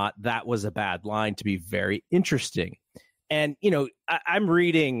or not that was a bad line to be very interesting. And, I'm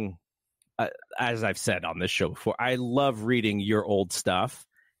reading, as I've said on this show before, I love reading your old stuff.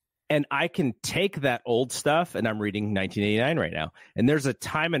 And I can take that old stuff, and I'm reading 1989 right now. And there's a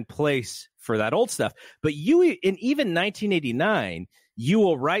time and place for that old stuff. But even 1989, you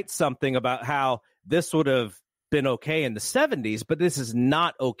will write something about how this would have been okay in the 70s, but this is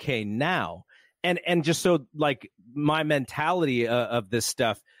not okay now. And just so my mentality of this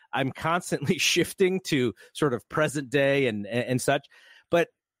stuff, I'm constantly shifting to sort of present day and such. But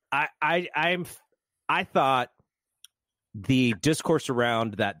I thought the discourse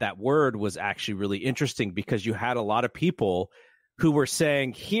around that word was actually really interesting, because you had a lot of people who were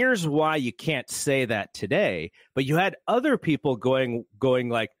saying, here's why you can't say that today. But you had other people going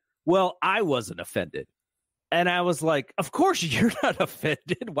like, well, I wasn't offended. And I was like, of course you're not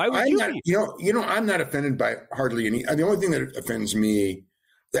offended. Why would you be? I'm not offended by hardly any. The only thing that offends me,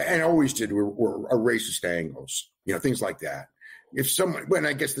 and I always did, were racist angles, things like that. If someone, well,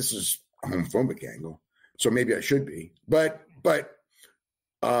 I guess this is a homophobic angle, so maybe I should be. But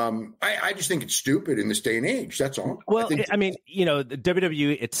I just think it's stupid in this day and age. That's all. Well, the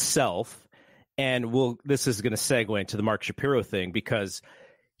WWE itself, and this is going to segue into the Mark Shapiro thing, because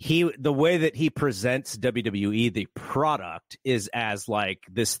the way that he presents WWE, the product, is as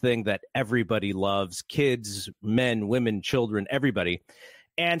this thing that everybody loves, kids, men, women, children, everybody.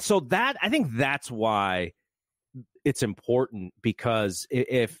 And so I think that's why it's important, because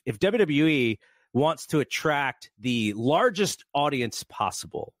if WWE wants to attract the largest audience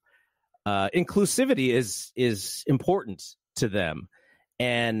possible, inclusivity is important to them,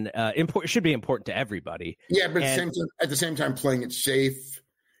 and should be important to everybody. Yeah, but at the same time, playing it safe.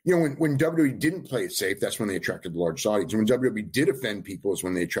 When WWE didn't play it safe, that's when they attracted the large audience. When WWE did offend people, is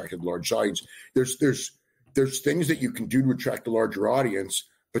when they attracted large audience. There's things that you can do to attract a larger audience,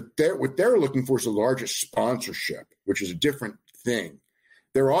 but what they're looking for is the largest sponsorship, which is a different thing.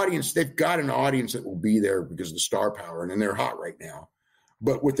 Their audience, they've got an audience that will be there because of the star power, and they're hot right now.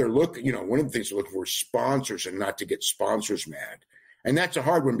 But what they're looking, one of the things they're looking for is sponsors, and not to get sponsors mad. And that's a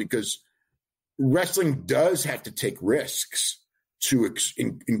hard one, because wrestling does have to take risks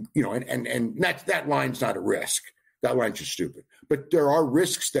and that line's not a risk. That line's just stupid. But there are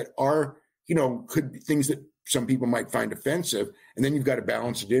risks that are, could be things that some people might find offensive. And then you've got to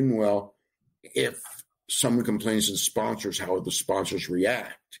balance it in. Well, if someone complains to the sponsors, how would the sponsors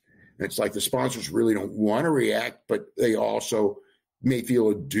react? And it's like the sponsors really don't want to react, but they also may feel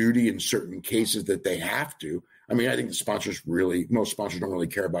a duty in certain cases that they have to. I mean, I think most sponsors don't really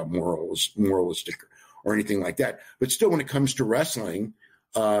care about moralistic or anything like that. But still, when it comes to wrestling,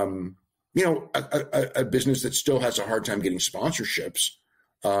 a business that still has a hard time getting sponsorships,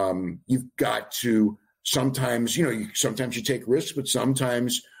 You've got to sometimes, sometimes you take risks, but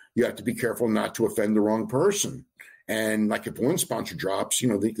sometimes you have to be careful not to offend the wrong person. And like if one sponsor drops,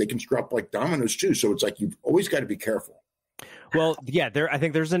 they can drop like dominoes too. So it's like you've always got to be careful. Well, yeah, I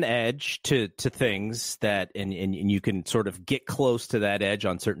think there's an edge to things that, and you can sort of get close to that edge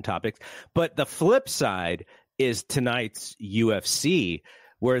on certain topics. But the flip side is tonight's UFC,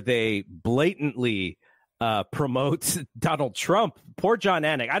 where they blatantly promote Donald Trump. Poor John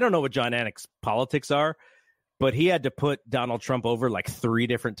Anik. I don't know what John Anik's politics are, but he had to put Donald Trump over like 3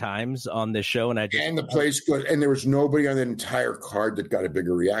 different times on this show. And the place goes, and there was nobody on the entire card that got a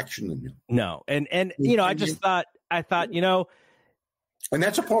bigger reaction than him. No. And I thought, and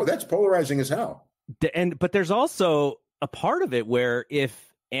that's polarizing as hell. But there's also a part of it where if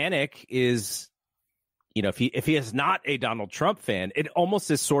Anik is, if he is not a Donald Trump fan, it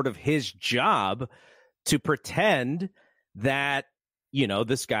almost is sort of his job to pretend that,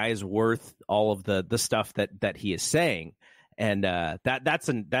 this guy is worth all of the stuff that he is saying. And that's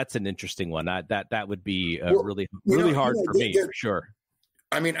an interesting one. That would be really hard for me, for sure.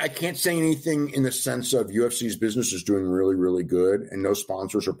 I mean, I can't say anything in the sense of UFC's business is doing really, really good and no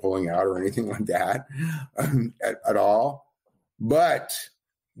sponsors are pulling out or anything like that at all. But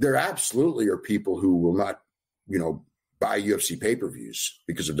there absolutely are people who will not, buy UFC pay-per-views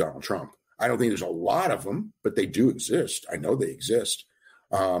because of Donald Trump. I don't think there's a lot of them, but they do exist. I know they exist.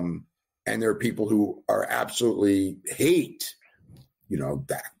 And there are people who are absolutely hate,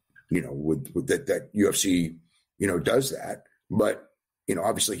 that UFC, does that. But,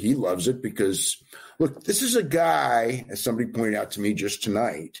 obviously he loves it because, look, this is a guy, as somebody pointed out to me just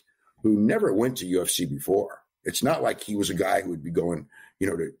tonight, who never went to UFC before. It's not like he was a guy who would be going,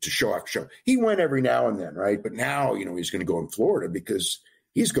 to show off show. He went every now and then, right? But now, he's going to go in Florida because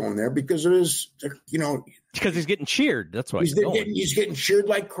he's going there because of his, because he's getting cheered. That's why he's getting cheered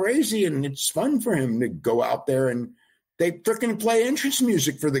like crazy, and it's fun for him to go out there and they freaking play entrance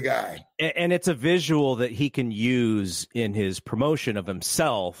music for the guy. And it's a visual that he can use in his promotion of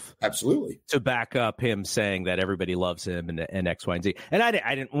himself. Absolutely. To back up him saying that everybody loves him and X, Y, and Z. And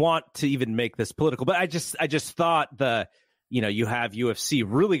I didn't want to even make this political, but I just thought you have UFC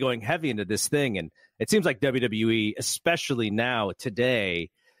really going heavy into this thing. And it seems like WWE, especially now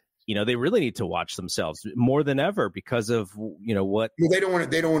today, they really need to watch themselves more than ever because of, what they don't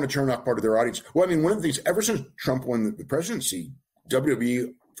want to turn off part of their audience. Well, I mean, one of the things, ever since Trump won the presidency,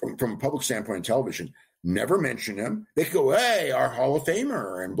 WWE, from a public standpoint on television, never mentioned him. They could go, hey, our Hall of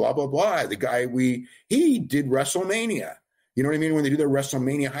Famer and blah, blah, blah. The guy he did WrestleMania. You know what I mean? When they do their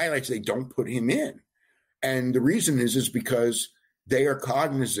WrestleMania highlights, they don't put him in. And the reason is because they are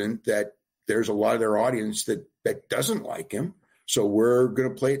cognizant that there's a lot of their audience that doesn't like him. So we're going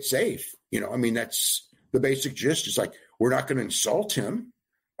to play it safe. That's the basic gist. It's like, we're not going to insult him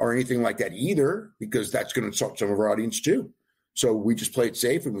or anything like that either, because that's going to insult some of our audience too. So we just play it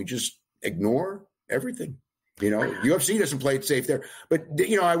safe and we just ignore everything. UFC doesn't play it safe there. But,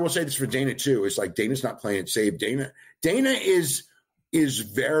 I will say this for Dana too. It's like, Dana's not playing it safe. Dana is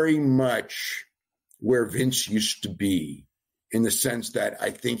very much where Vince used to be, in the sense that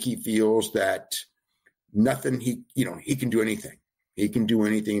I think he feels that nothing, he can do anything. He can do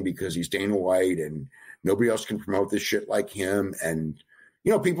anything because he's Dana White and nobody else can promote this shit like him. And,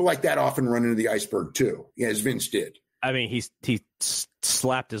 people like that often run into the iceberg too, as Vince did. I mean, he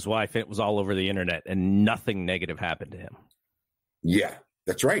slapped his wife and it was all over the internet and nothing negative happened to him. Yeah,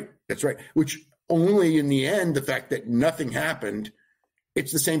 that's right. That's right. Which only in the end, the fact that nothing happened,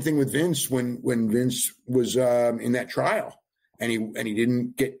 it's the same thing with Vince when Vince was in that trial and he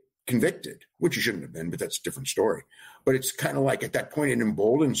didn't get convicted, which he shouldn't have been, but that's a different story. But it's kind of like at that point, it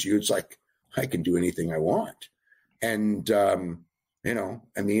emboldens you. It's like, I can do anything I want. And, and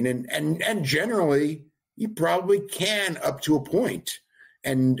generally you probably can up to a point.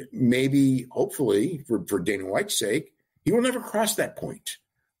 And maybe, hopefully, for Dana White's sake, he will never cross that point.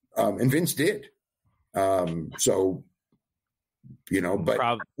 And Vince did. But I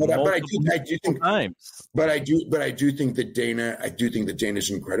do think that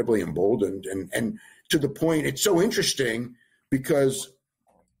Dana's incredibly emboldened, and to the point, it's so interesting because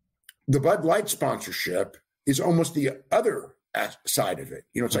the Bud Light sponsorship is almost the other side of it.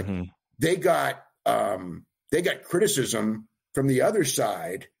 It's like they got criticism from the other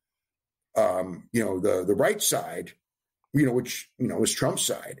side, the right side, which was Trump's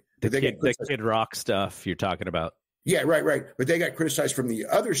side. The Kid Rock stuff you're talking about. Yeah, right. But they got criticized from the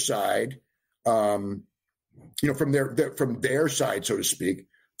other side, from their side, so to speak,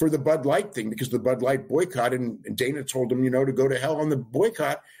 for the Bud Light thing, because the Bud Light boycott, and Dana told them, to go to hell on the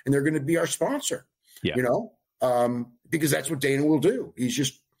boycott, and they're going to be our sponsor. Yeah. because that's what Dana will do. He's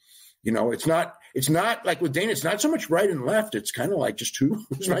just, it's not like with Dana, it's not so much right and left. It's kind of like just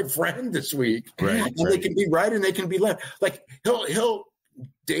who's my friend this week. Right, and they can be right and they can be left. Like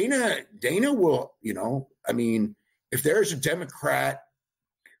Dana will, if there's a Democrat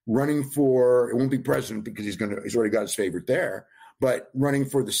running for, it won't be president because he's already got his favorite there, but running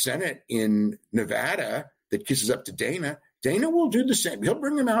for the Senate in Nevada that kisses up to Dana will do the same. He'll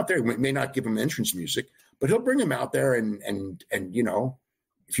bring him out there. He may not give him entrance music, but he'll bring him out there and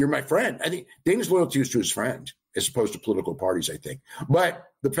if you're my friend, I think Dana's loyalty is to his friend as opposed to political parties, I think. But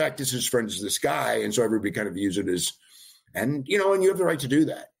the fact is his friend is this guy, and so everybody kind of views it as, and you have the right to do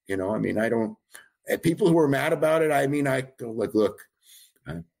that. I don't, people who are mad about it, I go like, look,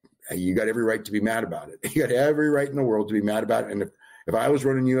 you got every right to be mad about it. You got every right in the world to be mad about it. And if I was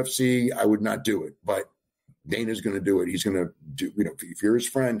running UFC, I would not do it. But Dana's going to do it. He's going to do, if you're his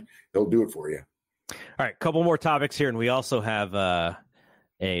friend, he'll do it for you. All right, couple more topics here, and we also have a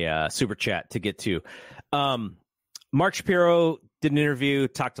super chat to get to. Mark Shapiro did an interview,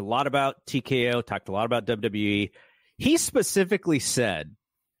 talked a lot about TKO, talked a lot about WWE. He specifically said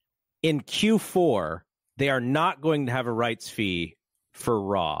in Q4 they are not going to have a rights fee for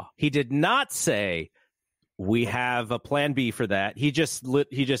Raw. He did not say we have a plan B for that. He just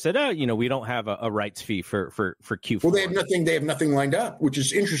said, we don't have a rights fee for Q4. Well, they have nothing lined up, which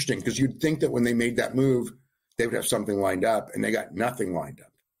is interesting because you'd think that when they made that move, they would have something lined up, and they got nothing lined up.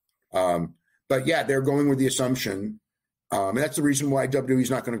 But yeah, they're going with the assumption, and that's the reason why WWE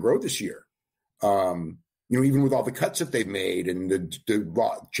is not going to grow this year. Even with all the cuts that they've made and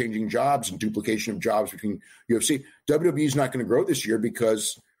the changing jobs and duplication of jobs between UFC, WWE is not going to grow this year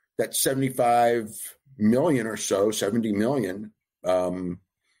because that 75 million or so, 70 million,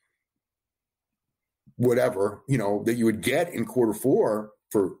 whatever, that you would get in quarter four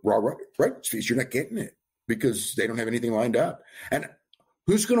for Raw rights fees, you're not getting it because they don't have anything lined up. And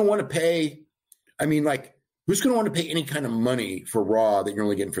who's going to want to pay? Who's going to want to pay any kind of money for Raw that you're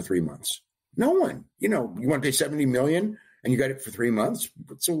only getting for 3 months? No one. You want to pay 70 million and you got it for 3 months.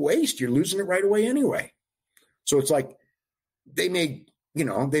 It's a waste. You're losing it right away anyway. So it's like they may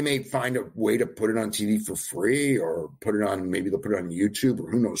find a way to put it on TV for free or maybe they'll put it on YouTube or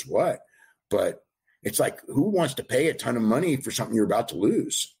who knows what. But it's like, who wants to pay a ton of money for something you're about to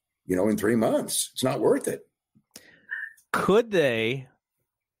lose, in 3 months? It's not worth it. Could they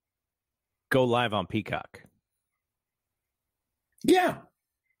go live on Peacock? Yeah.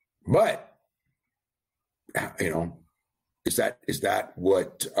 But, is that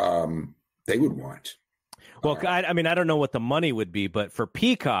what they would want? Well, I don't know what the money would be, but for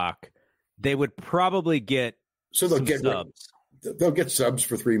Peacock, they would probably get subs. They'll get subs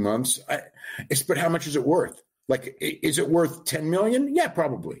for 3 months. But how much is it worth? Like, is it worth 10 million? Yeah,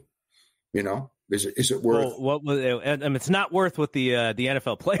 probably. Is it worth? Well, what was it? And it's not worth what the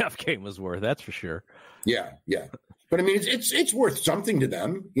NFL playoff game was worth. That's for sure. Yeah. But it's worth something to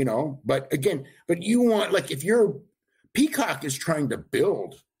them, But again, you want, like, if Peacock is trying to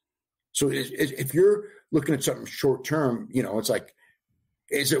build. So if you're looking at something short term, it's like,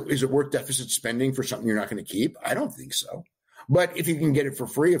 is it worth deficit spending for something you're not going to keep? I don't think so. But if you can get it for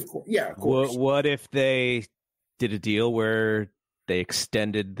free, of course, yeah, of course. What if they did a deal where they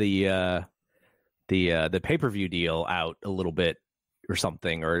extended the pay-per-view deal out a little bit or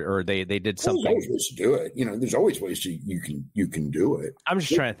something, or they did something? There's always ways to do it. There's always ways you can do it. I'm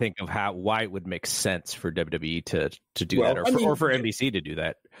just trying to think of why it would make sense for WWE to do that, or for NBC to do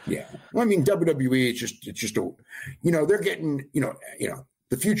that. Yeah, well, WWE, it's just they're getting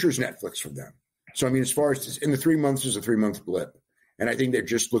the future is Netflix for them. So as far as in the 3 months is a 3 month blip, and I think they're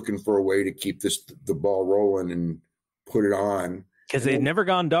just looking for a way to keep the ball rolling and put it on because they've never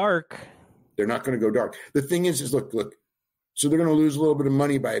gone dark. They're not going to go dark. The thing is look. So they're going to lose a little bit of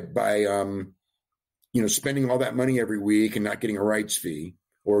money by spending all that money every week and not getting a rights fee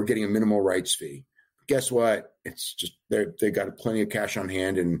or getting a minimal rights fee. But guess what? It's just they got plenty of cash on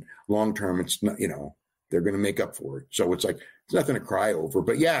hand, and long term, it's not. They're going to make up for it. So it's like it's nothing to cry over.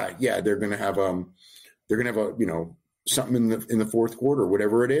 But yeah, they're going to have something in the fourth quarter,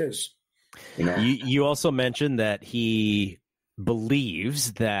 whatever it is. You also mentioned that he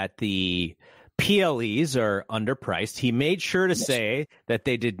believes that the PLEs are underpriced. He made sure to say that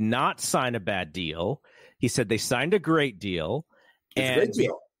they did not sign a bad deal. He said they signed a great deal,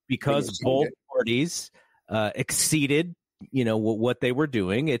 because both parties exceeded, what they were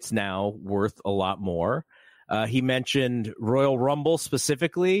doing. It's now worth a lot more. He mentioned Royal Rumble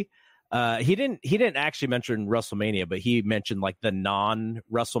specifically. He didn't actually mention WrestleMania, but he mentioned like the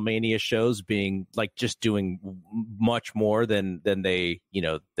non-WrestleMania shows being like just doing much more than they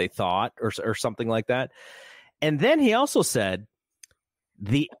thought or something like that. And then he also said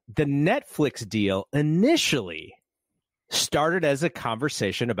the Netflix deal initially started as a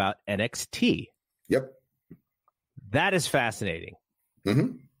conversation about NXT. Yep. That is fascinating.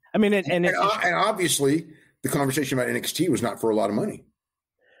 Mm-hmm. I mean, and obviously the conversation about NXT was not for a lot of money.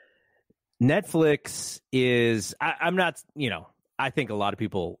 Netflix is, I'm not, I think a lot of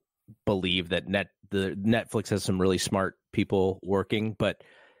people believe that Netflix has some really smart people working, but,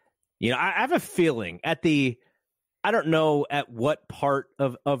 I have a feeling I don't know at what part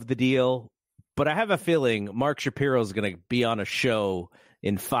of the deal, but I have a feeling Mark Shapiro is going to be on a show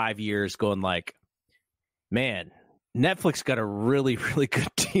in 5 years going like, man, Netflix got a really, really good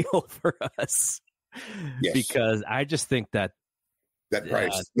deal for us. Yes. Because I just think that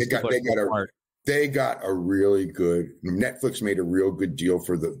price they got a really good, Netflix made a real good deal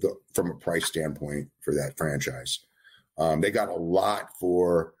for from a price standpoint for that franchise. They got a lot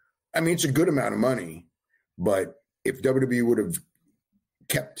for, it's a good amount of money, but if WWE would have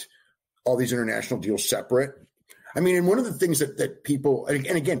kept all these international deals separate, and one of the things that people, and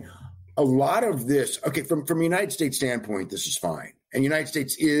again, a lot of this, okay, from a United States standpoint, this is fine. And United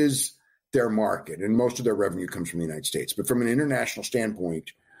States is their market, and most of their revenue comes from the United States. But from an international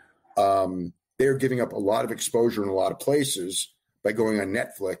standpoint, they're giving up a lot of exposure in a lot of places by going on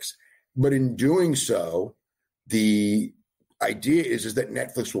Netflix. But in doing so, the idea is that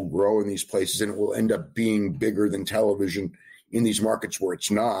Netflix will grow in these places and it will end up being bigger than television in these markets where it's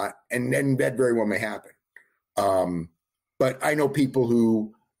not. And that very well may happen. But I know people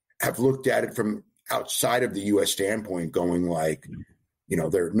who have looked at it from outside of the U.S. standpoint going like,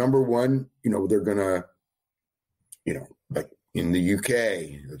 they're number one, they're going to, like in the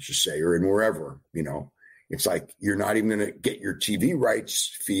UK, let's just say, or in wherever, it's like you're not even going to get your TV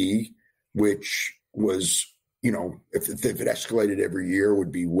rights fee, which was, if it escalated every year,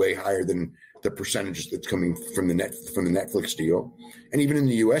 would be way higher than the percentages that's coming from the Netflix deal. And even in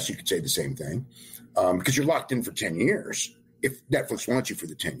the US, you could say the same thing, because you're locked in for 10 years if Netflix wants you for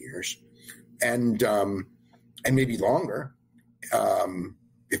the 10 years, and maybe longer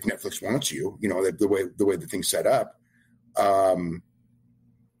if Netflix wants you. The way the thing's set up.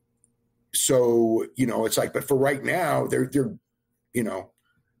 So it's like, but for right now, they're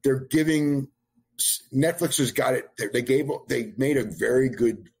giving. Netflix has got it. They made a very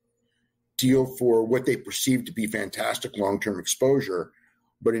good deal for what they perceived to be fantastic long-term exposure,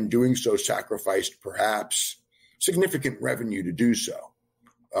 but in doing so, sacrificed perhaps significant revenue to do so.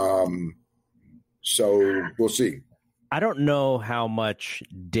 So we'll see. I don't know how much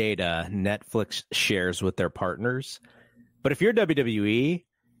data Netflix shares with their partners, but if you're WWE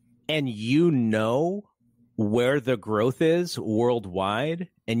and where the growth is worldwide,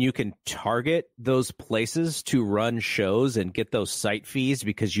 and you can target those places to run shows and get those site fees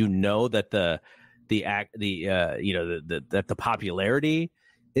because that the popularity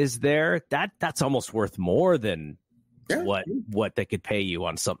is there, that's almost worth more than what they could pay you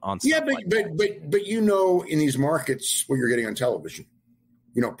on some. Yeah, but in these markets what you're getting on television,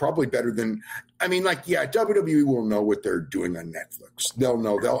 probably better than. WWE will know what they're doing on Netflix. They'll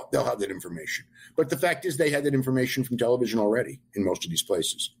know. They'll have that information. But the fact is, they had that information from television already in most of these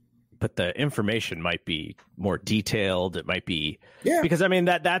places. But the information might be more detailed. It might be because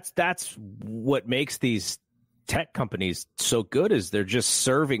that's what makes these tech companies so good is they're just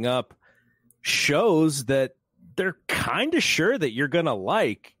serving up shows that they're kind of sure that you're going to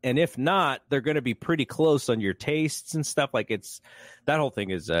like. And if not, they're going to be pretty close on your tastes and stuff. Like that whole thing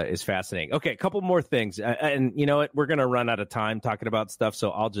is fascinating. Okay. A couple more things. And you know what? We're going to run out of time talking about stuff.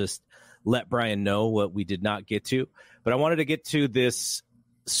 So I'll just let Bryan know what we did not get to, but I wanted to get to this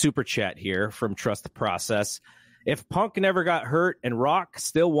super chat here from Trust the Process. If Punk never got hurt and Rock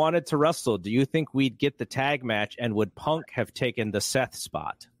still wanted to wrestle, do you think we'd get the tag match, and would Punk have taken the Seth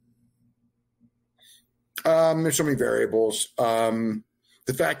spot? There's so many variables. The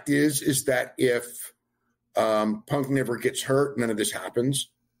fact is that if Punk never gets hurt, none of this happens,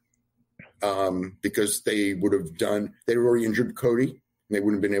 because they'd already injured Cody, and they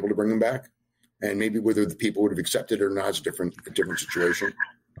wouldn't have been able to bring him back. And maybe whether the people would have accepted it or not is a different situation.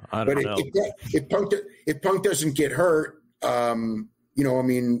 I don't know. If Punk doesn't get hurt, Cody's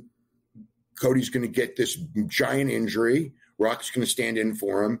going to get this giant injury. Rock's going to stand in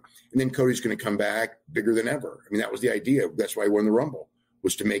for him, and then Cody's going to come back bigger than ever. That was the idea. That's why he won the Rumble,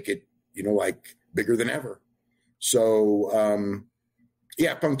 was to make it, bigger than ever. So,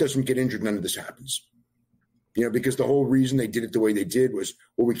 Punk doesn't get injured, none of this happens. Because the whole reason they did it the way they did was,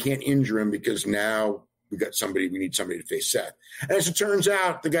 we can't injure him because now we need somebody to face Seth. And as it turns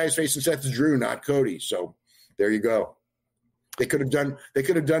out, the guy who's facing Seth is Drew, not Cody. So there you go. They could have done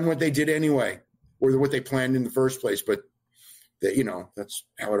what they did anyway. or what they planned in the first place. But that, that's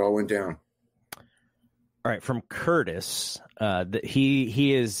how it all went down. All right, from Curtis, that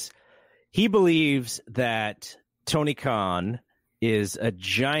he believes that Tony Khan is a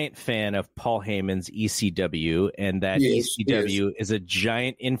giant fan of Paul Heyman's ECW, and that ECW is a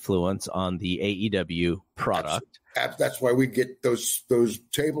giant influence on the AEW product. That's why we get those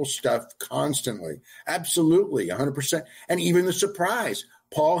table stuff constantly. Absolutely, 100%. And even the surprise,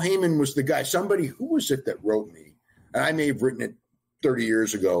 Paul Heyman was the guy. Somebody, who was it that wrote me? And I may have written it 30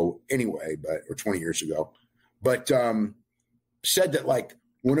 years ago anyway, or 20 years ago, but said that like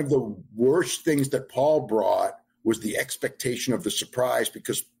one of the worst things that Paul brought was the expectation of the surprise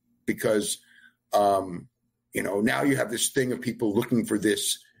because now you have this thing of people looking for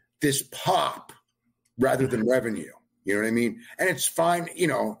this pop rather than revenue. You know what I mean? And it's fine,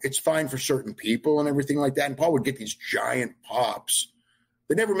 it's fine for certain people and everything like that. And Paul would get these giant pops.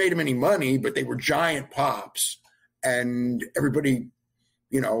 They never made him any money, but they were giant pops. And everybody,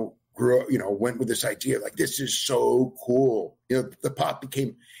 went with this idea like, this is so cool. The pop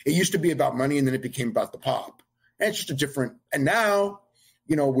it used to be about money, and then it became about the pop. And it's just and now,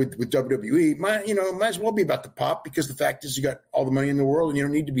 with WWE, might as well be about the pop, because the fact is you got all the money in the world and you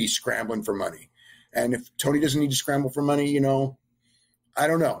don't need to be scrambling for money. And if Tony doesn't need to scramble for money, I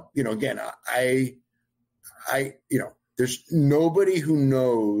don't know. Again, I there's nobody who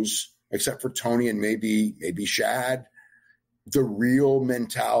knows except for Tony and maybe Shad, the real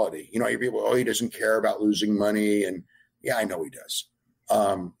mentality. You hear people, he doesn't care about losing money. And yeah, I know he does.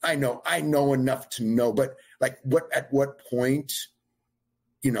 I know enough to know, but like at what point,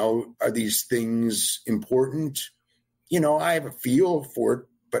 are these things important? I have a feel for it,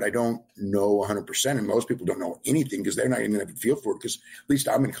 but I don't know 100%. And most people don't know anything because they're not even going to have a feel for it, because at least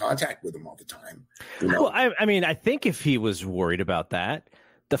I'm in contact with them all the time. Well, I mean, I think if he was worried about that,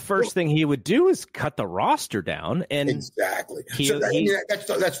 the first thing he would do is cut the roster down. And exactly.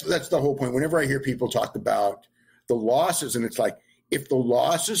 That's the whole point. Whenever I hear people talk about the losses, and it's like, if the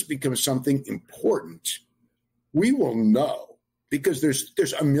losses become something important, we will know, because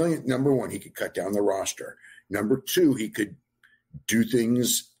there's a million. Number one, he could cut down the roster. Number two, he could do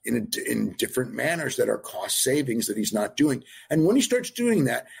things in different manners that are cost savings that he's not doing. And when he starts doing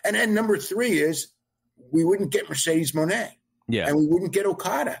that, and number three is, we wouldn't get Mercedes Moné. Yeah. And we wouldn't get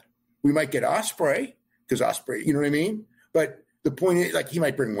Okada. We might get Ospreay, because Ospreay, you know what I mean? But the point is, like, he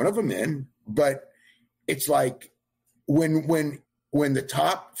might bring one of them in, but it's like when the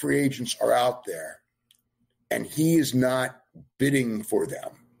top free agents are out there and he is not bidding for them,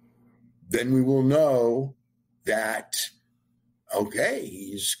 then we will know that, okay,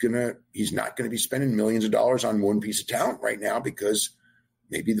 he's not gonna be spending millions of dollars on one piece of talent right now, because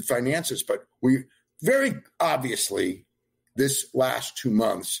maybe the finances. But we very obviously, this last 2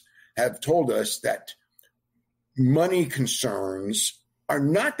 months have told us that money concerns are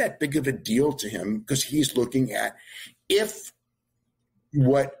not that big of a deal to him, because he's looking at, if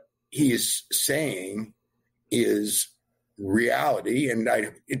what he is saying is reality, and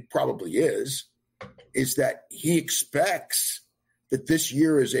it probably is that he expects that this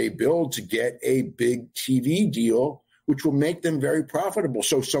year is a build to get a big TV deal, which will make them very profitable.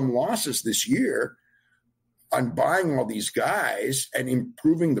 So some losses this year on buying all these guys and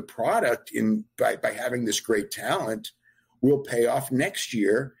improving the product by having this great talent will pay off next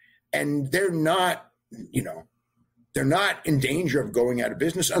year. And they're not in danger of going out of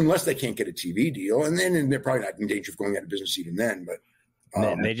business unless they can't get a TV deal. And then they're probably not in danger of going out of business even then. But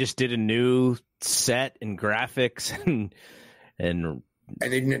they just did a new set and graphics and they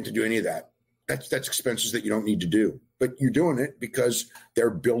didn't have to do any of that. That's expenses that you don't need to do, but you're doing it because they're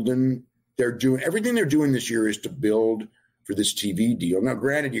doing everything they're doing this year is to build for this TV deal. Now,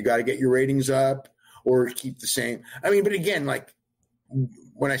 granted, you got to get your ratings up or keep the same. I mean, but again, like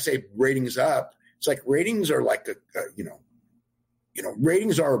when I say ratings up, it's like ratings are like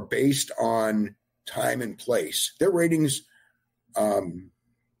ratings are based on time and place. Their ratings, this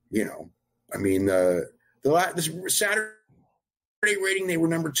Saturday rating, they were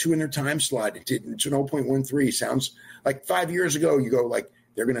number 2 in their time slot. It's an 0.13. Sounds like 5 years ago, you go like,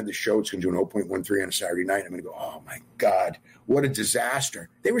 they're going to have the show. It's going to do an 0.13 on a Saturday night. I'm going to go, oh my God, what a disaster.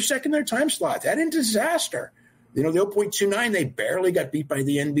 They were second in their time slot. That ain't disaster. The 0.29, they barely got beat by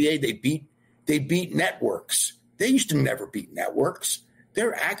the NBA. They beat networks. They used to never beat networks.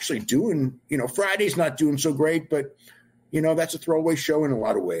 They're actually doing, Friday's not doing so great, but that's a throwaway show in a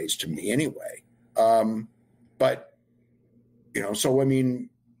lot of ways to me anyway. So I mean,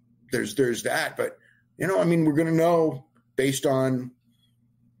 there's that, but we're going to know based on,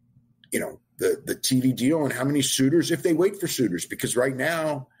 the TV deal and how many suitors, if they wait for suitors, because right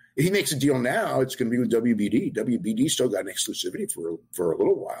now if he makes a deal now, it's going to be with WBD. WBD still got an exclusivity for a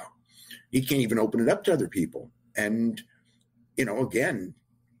little while. He can't even open it up to other people. And, again,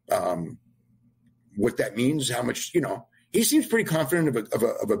 what that means, how much, he seems pretty confident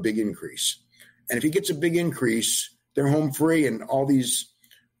of a big increase. And if he gets a big increase, they're home free and all these,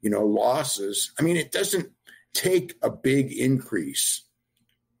 losses. I mean, it doesn't take a big increase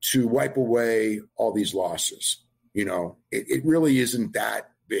to wipe away all these losses. It really isn't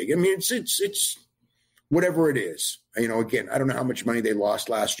that big. I mean, it's whatever it is. Again, I don't know how much money they lost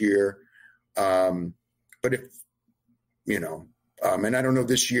last year. But if, and I don't know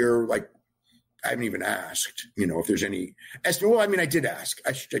this year, like I haven't even asked, if there's any estimate. Well, I mean, I did ask.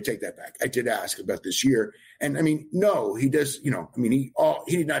 I take that back. I did ask about this year. And I mean, no, he does, he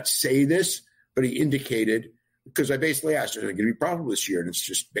did not say this, but he indicated, because I basically asked, are they going to be profitable this year? And it's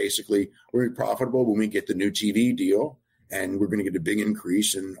just basically, we're going to be profitable when we get the new TV deal, and we're going to get a big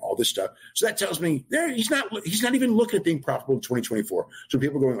increase and all this stuff. So that tells me he's not even looking at being profitable in 2024. So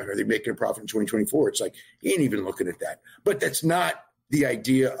people are going like, are they making a profit in 2024? It's like, he ain't even looking at that. But that's not the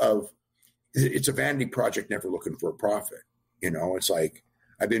idea of, it's a vanity project, never looking for a profit. It's like,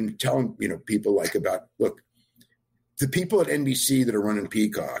 I've been telling, people like about, look, the people at NBC that are running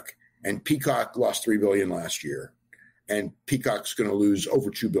Peacock, and Peacock lost $3 billion last year, and Peacock's going to lose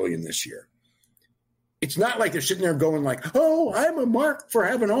over $2 billion this year. It's not like they're sitting there going like, oh, I'm a mark for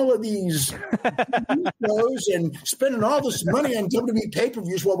having all of these shows and spending all this money on WWE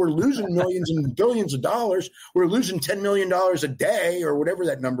pay-per-views while we're losing millions and billions of dollars. We're losing $10 million a day or whatever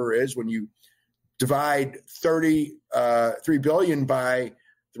that number is when you divide $3 billion by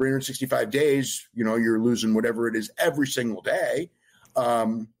 365 days, you're losing whatever it is every single day.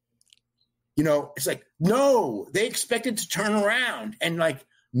 It's like, no, they expect it to turn around. And like,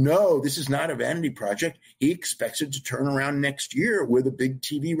 no, this is not a vanity project. He expects it to turn around next year with a big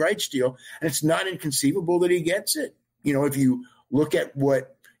TV rights deal. And it's not inconceivable that he gets it. If you look at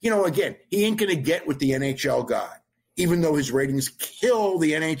what, again, he ain't going to get what the NHL got, even though his ratings kill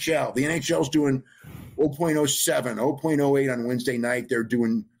the NHL. The NHL's doing 0.07, 0.08 on Wednesday night. They're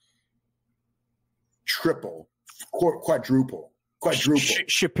doing quadruple.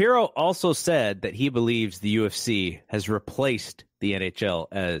 Shapiro also said that he believes the UFC has replaced the NHL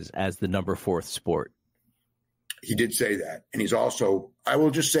as the number 4th sport. He did say that. And he's also, I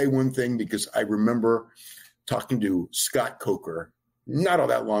will just say one thing, because I remember talking to Scott Coker not all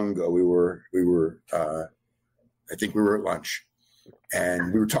that long ago. I think we were at lunch,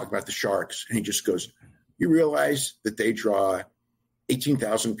 and we were talking about the Sharks, and he just goes, you realize that they draw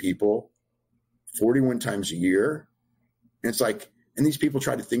 18,000 people 41 times a year? And it's like, and these people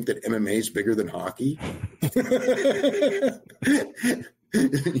try to think that MMA is bigger than hockey. And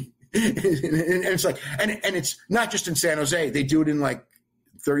it's like, and it's not just in San Jose. They do it in like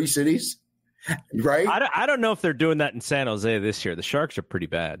 30 cities, right? I don't know if they're doing that in San Jose this year. The Sharks are pretty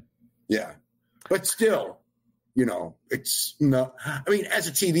bad. Yeah. But still, it's not, I mean, as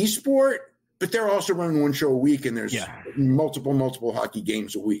a TV sport, but they're also running one show a week, and there's multiple hockey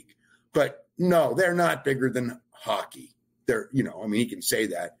games a week. But no, they're not bigger than hockey. They're, he can say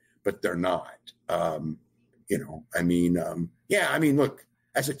that, but they're not. Look,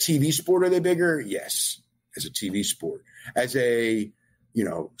 as a TV sport, are they bigger? Yes. As a TV sport. As a,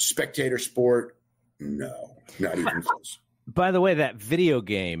 spectator sport, no, not even close. By the way, that video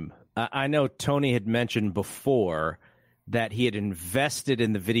game, I know Tony had mentioned before that he had invested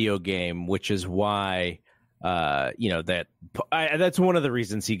in the video game, which is why, that's one of the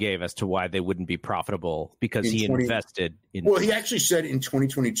reasons he gave as to why they wouldn't be profitable, because he invested in. Well, he actually said in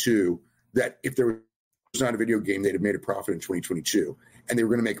 2022 that if there was not a video game, they'd have made a profit in 2022, and they were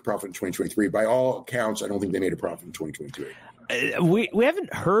going to make a profit in 2023. By all accounts, I don't think they made a profit in 2023. We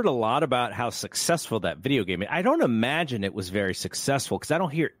haven't heard a lot about how successful that video game is. I don't imagine it was very successful, because I don't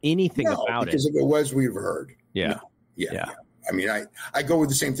hear anything about it. Because if it was, we've heard. Yeah. No. Yeah. I mean, I go with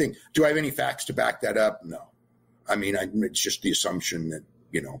the same thing. Do I have any facts to back that up? No. I mean, it's just the assumption that,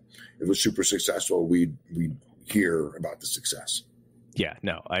 if it was super successful, we'd hear about the success. Yeah,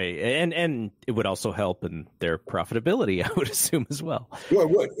 no, and it would also help in their profitability, I would assume, as well. Well,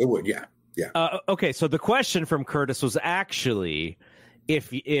 it would, yeah. Okay, so the question from Curtis was actually,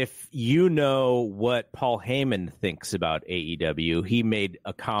 if you know what Paul Heyman thinks about AEW, he made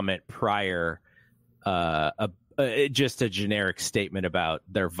a comment prior, just a generic statement about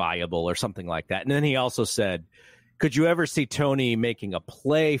they're viable or something like that, and then he also said, could you ever see Tony making a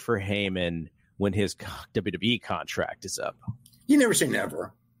play for Heyman when his WWE contract is up? You never say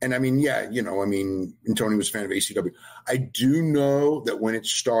never. And I mean, and Tony was a fan of ACW. I do know that when it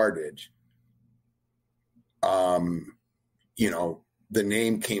started, the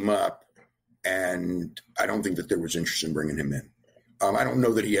name came up, and I don't think that there was interest in bringing him in. I don't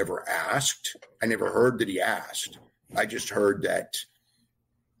know that he ever asked. I never heard that he asked. I just heard that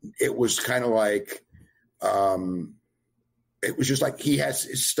it was kind of like, it was just like he has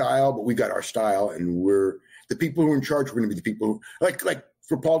his style, but we got our style, and we're the people who are in charge. We're going to be the people who, like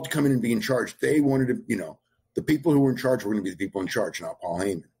for Paul to come in and be in charge. They wanted to, the people who were in charge were going to be the people in charge, not Paul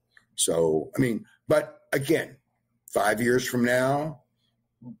Heyman. So, I mean, but again, 5 years from now,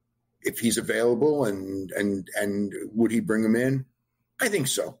 if he's available and would he bring him in? I think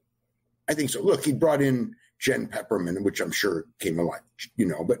so. Look, he brought in Jen Pepperman, which I'm sure came alive,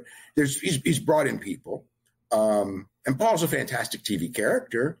 but he's brought in people. And Paul's a fantastic TV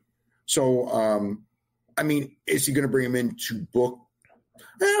character. So, I mean, is he going to bring him in to book?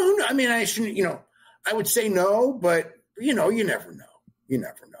 I mean, I shouldn't, I would say no, but you never know. You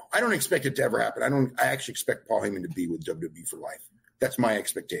never know. I don't expect it to ever happen. I actually expect Paul Heyman to be with WWE for life. That's my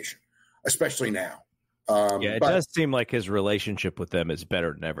expectation, especially now. It does seem like his relationship with them is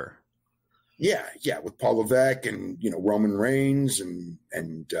better than ever. Yeah, with Paul Levesque and Roman Reigns and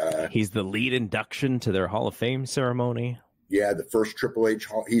he's the lead induction to their Hall of Fame ceremony. Yeah, the first Triple H.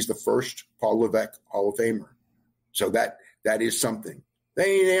 He's the first Paul Levesque Hall of Famer. So that is something.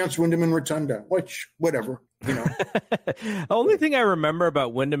 They announced Wyndham and Rotunda, which whatever. The only thing I remember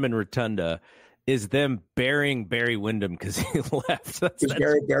about Wyndham and Rotunda is them burying Barry Windham because he left. That's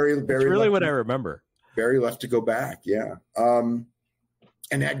Barry really what I remember. Barry left to go back, yeah, and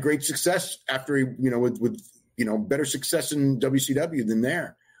had great success after he, with better success in WCW than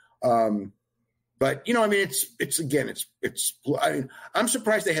there. But I mean, I'm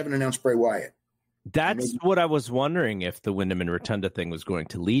surprised they haven't announced Bray Wyatt. That's what I was wondering if the Wyndham and Rotunda thing was going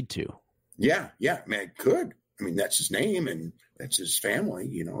to lead to. Yeah, man, it could. I mean, that's his name and that's his family.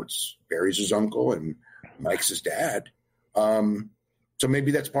 It's Barry's his uncle and Mike's his dad. So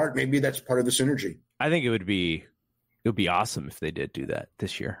maybe that's part of the synergy. I think it would be awesome if they did do that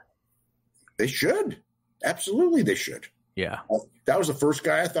this year. They should. Absolutely, they should. Yeah. That was the first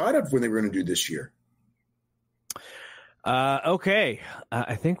guy I thought of when they were going to do this year. Okay.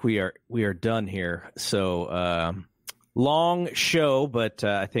 I think we are done here. So long show, but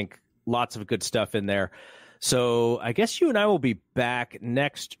I think lots of good stuff in there. So I guess you and I will be back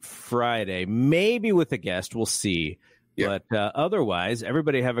next Friday, maybe with a guest. We'll see. Yeah. But otherwise,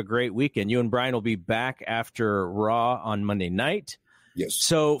 everybody have a great weekend. You and Bryan will be back after Raw on Monday night. Yes.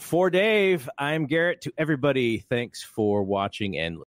 So for Dave, I'm Garrett. To everybody, thanks for watching and listening.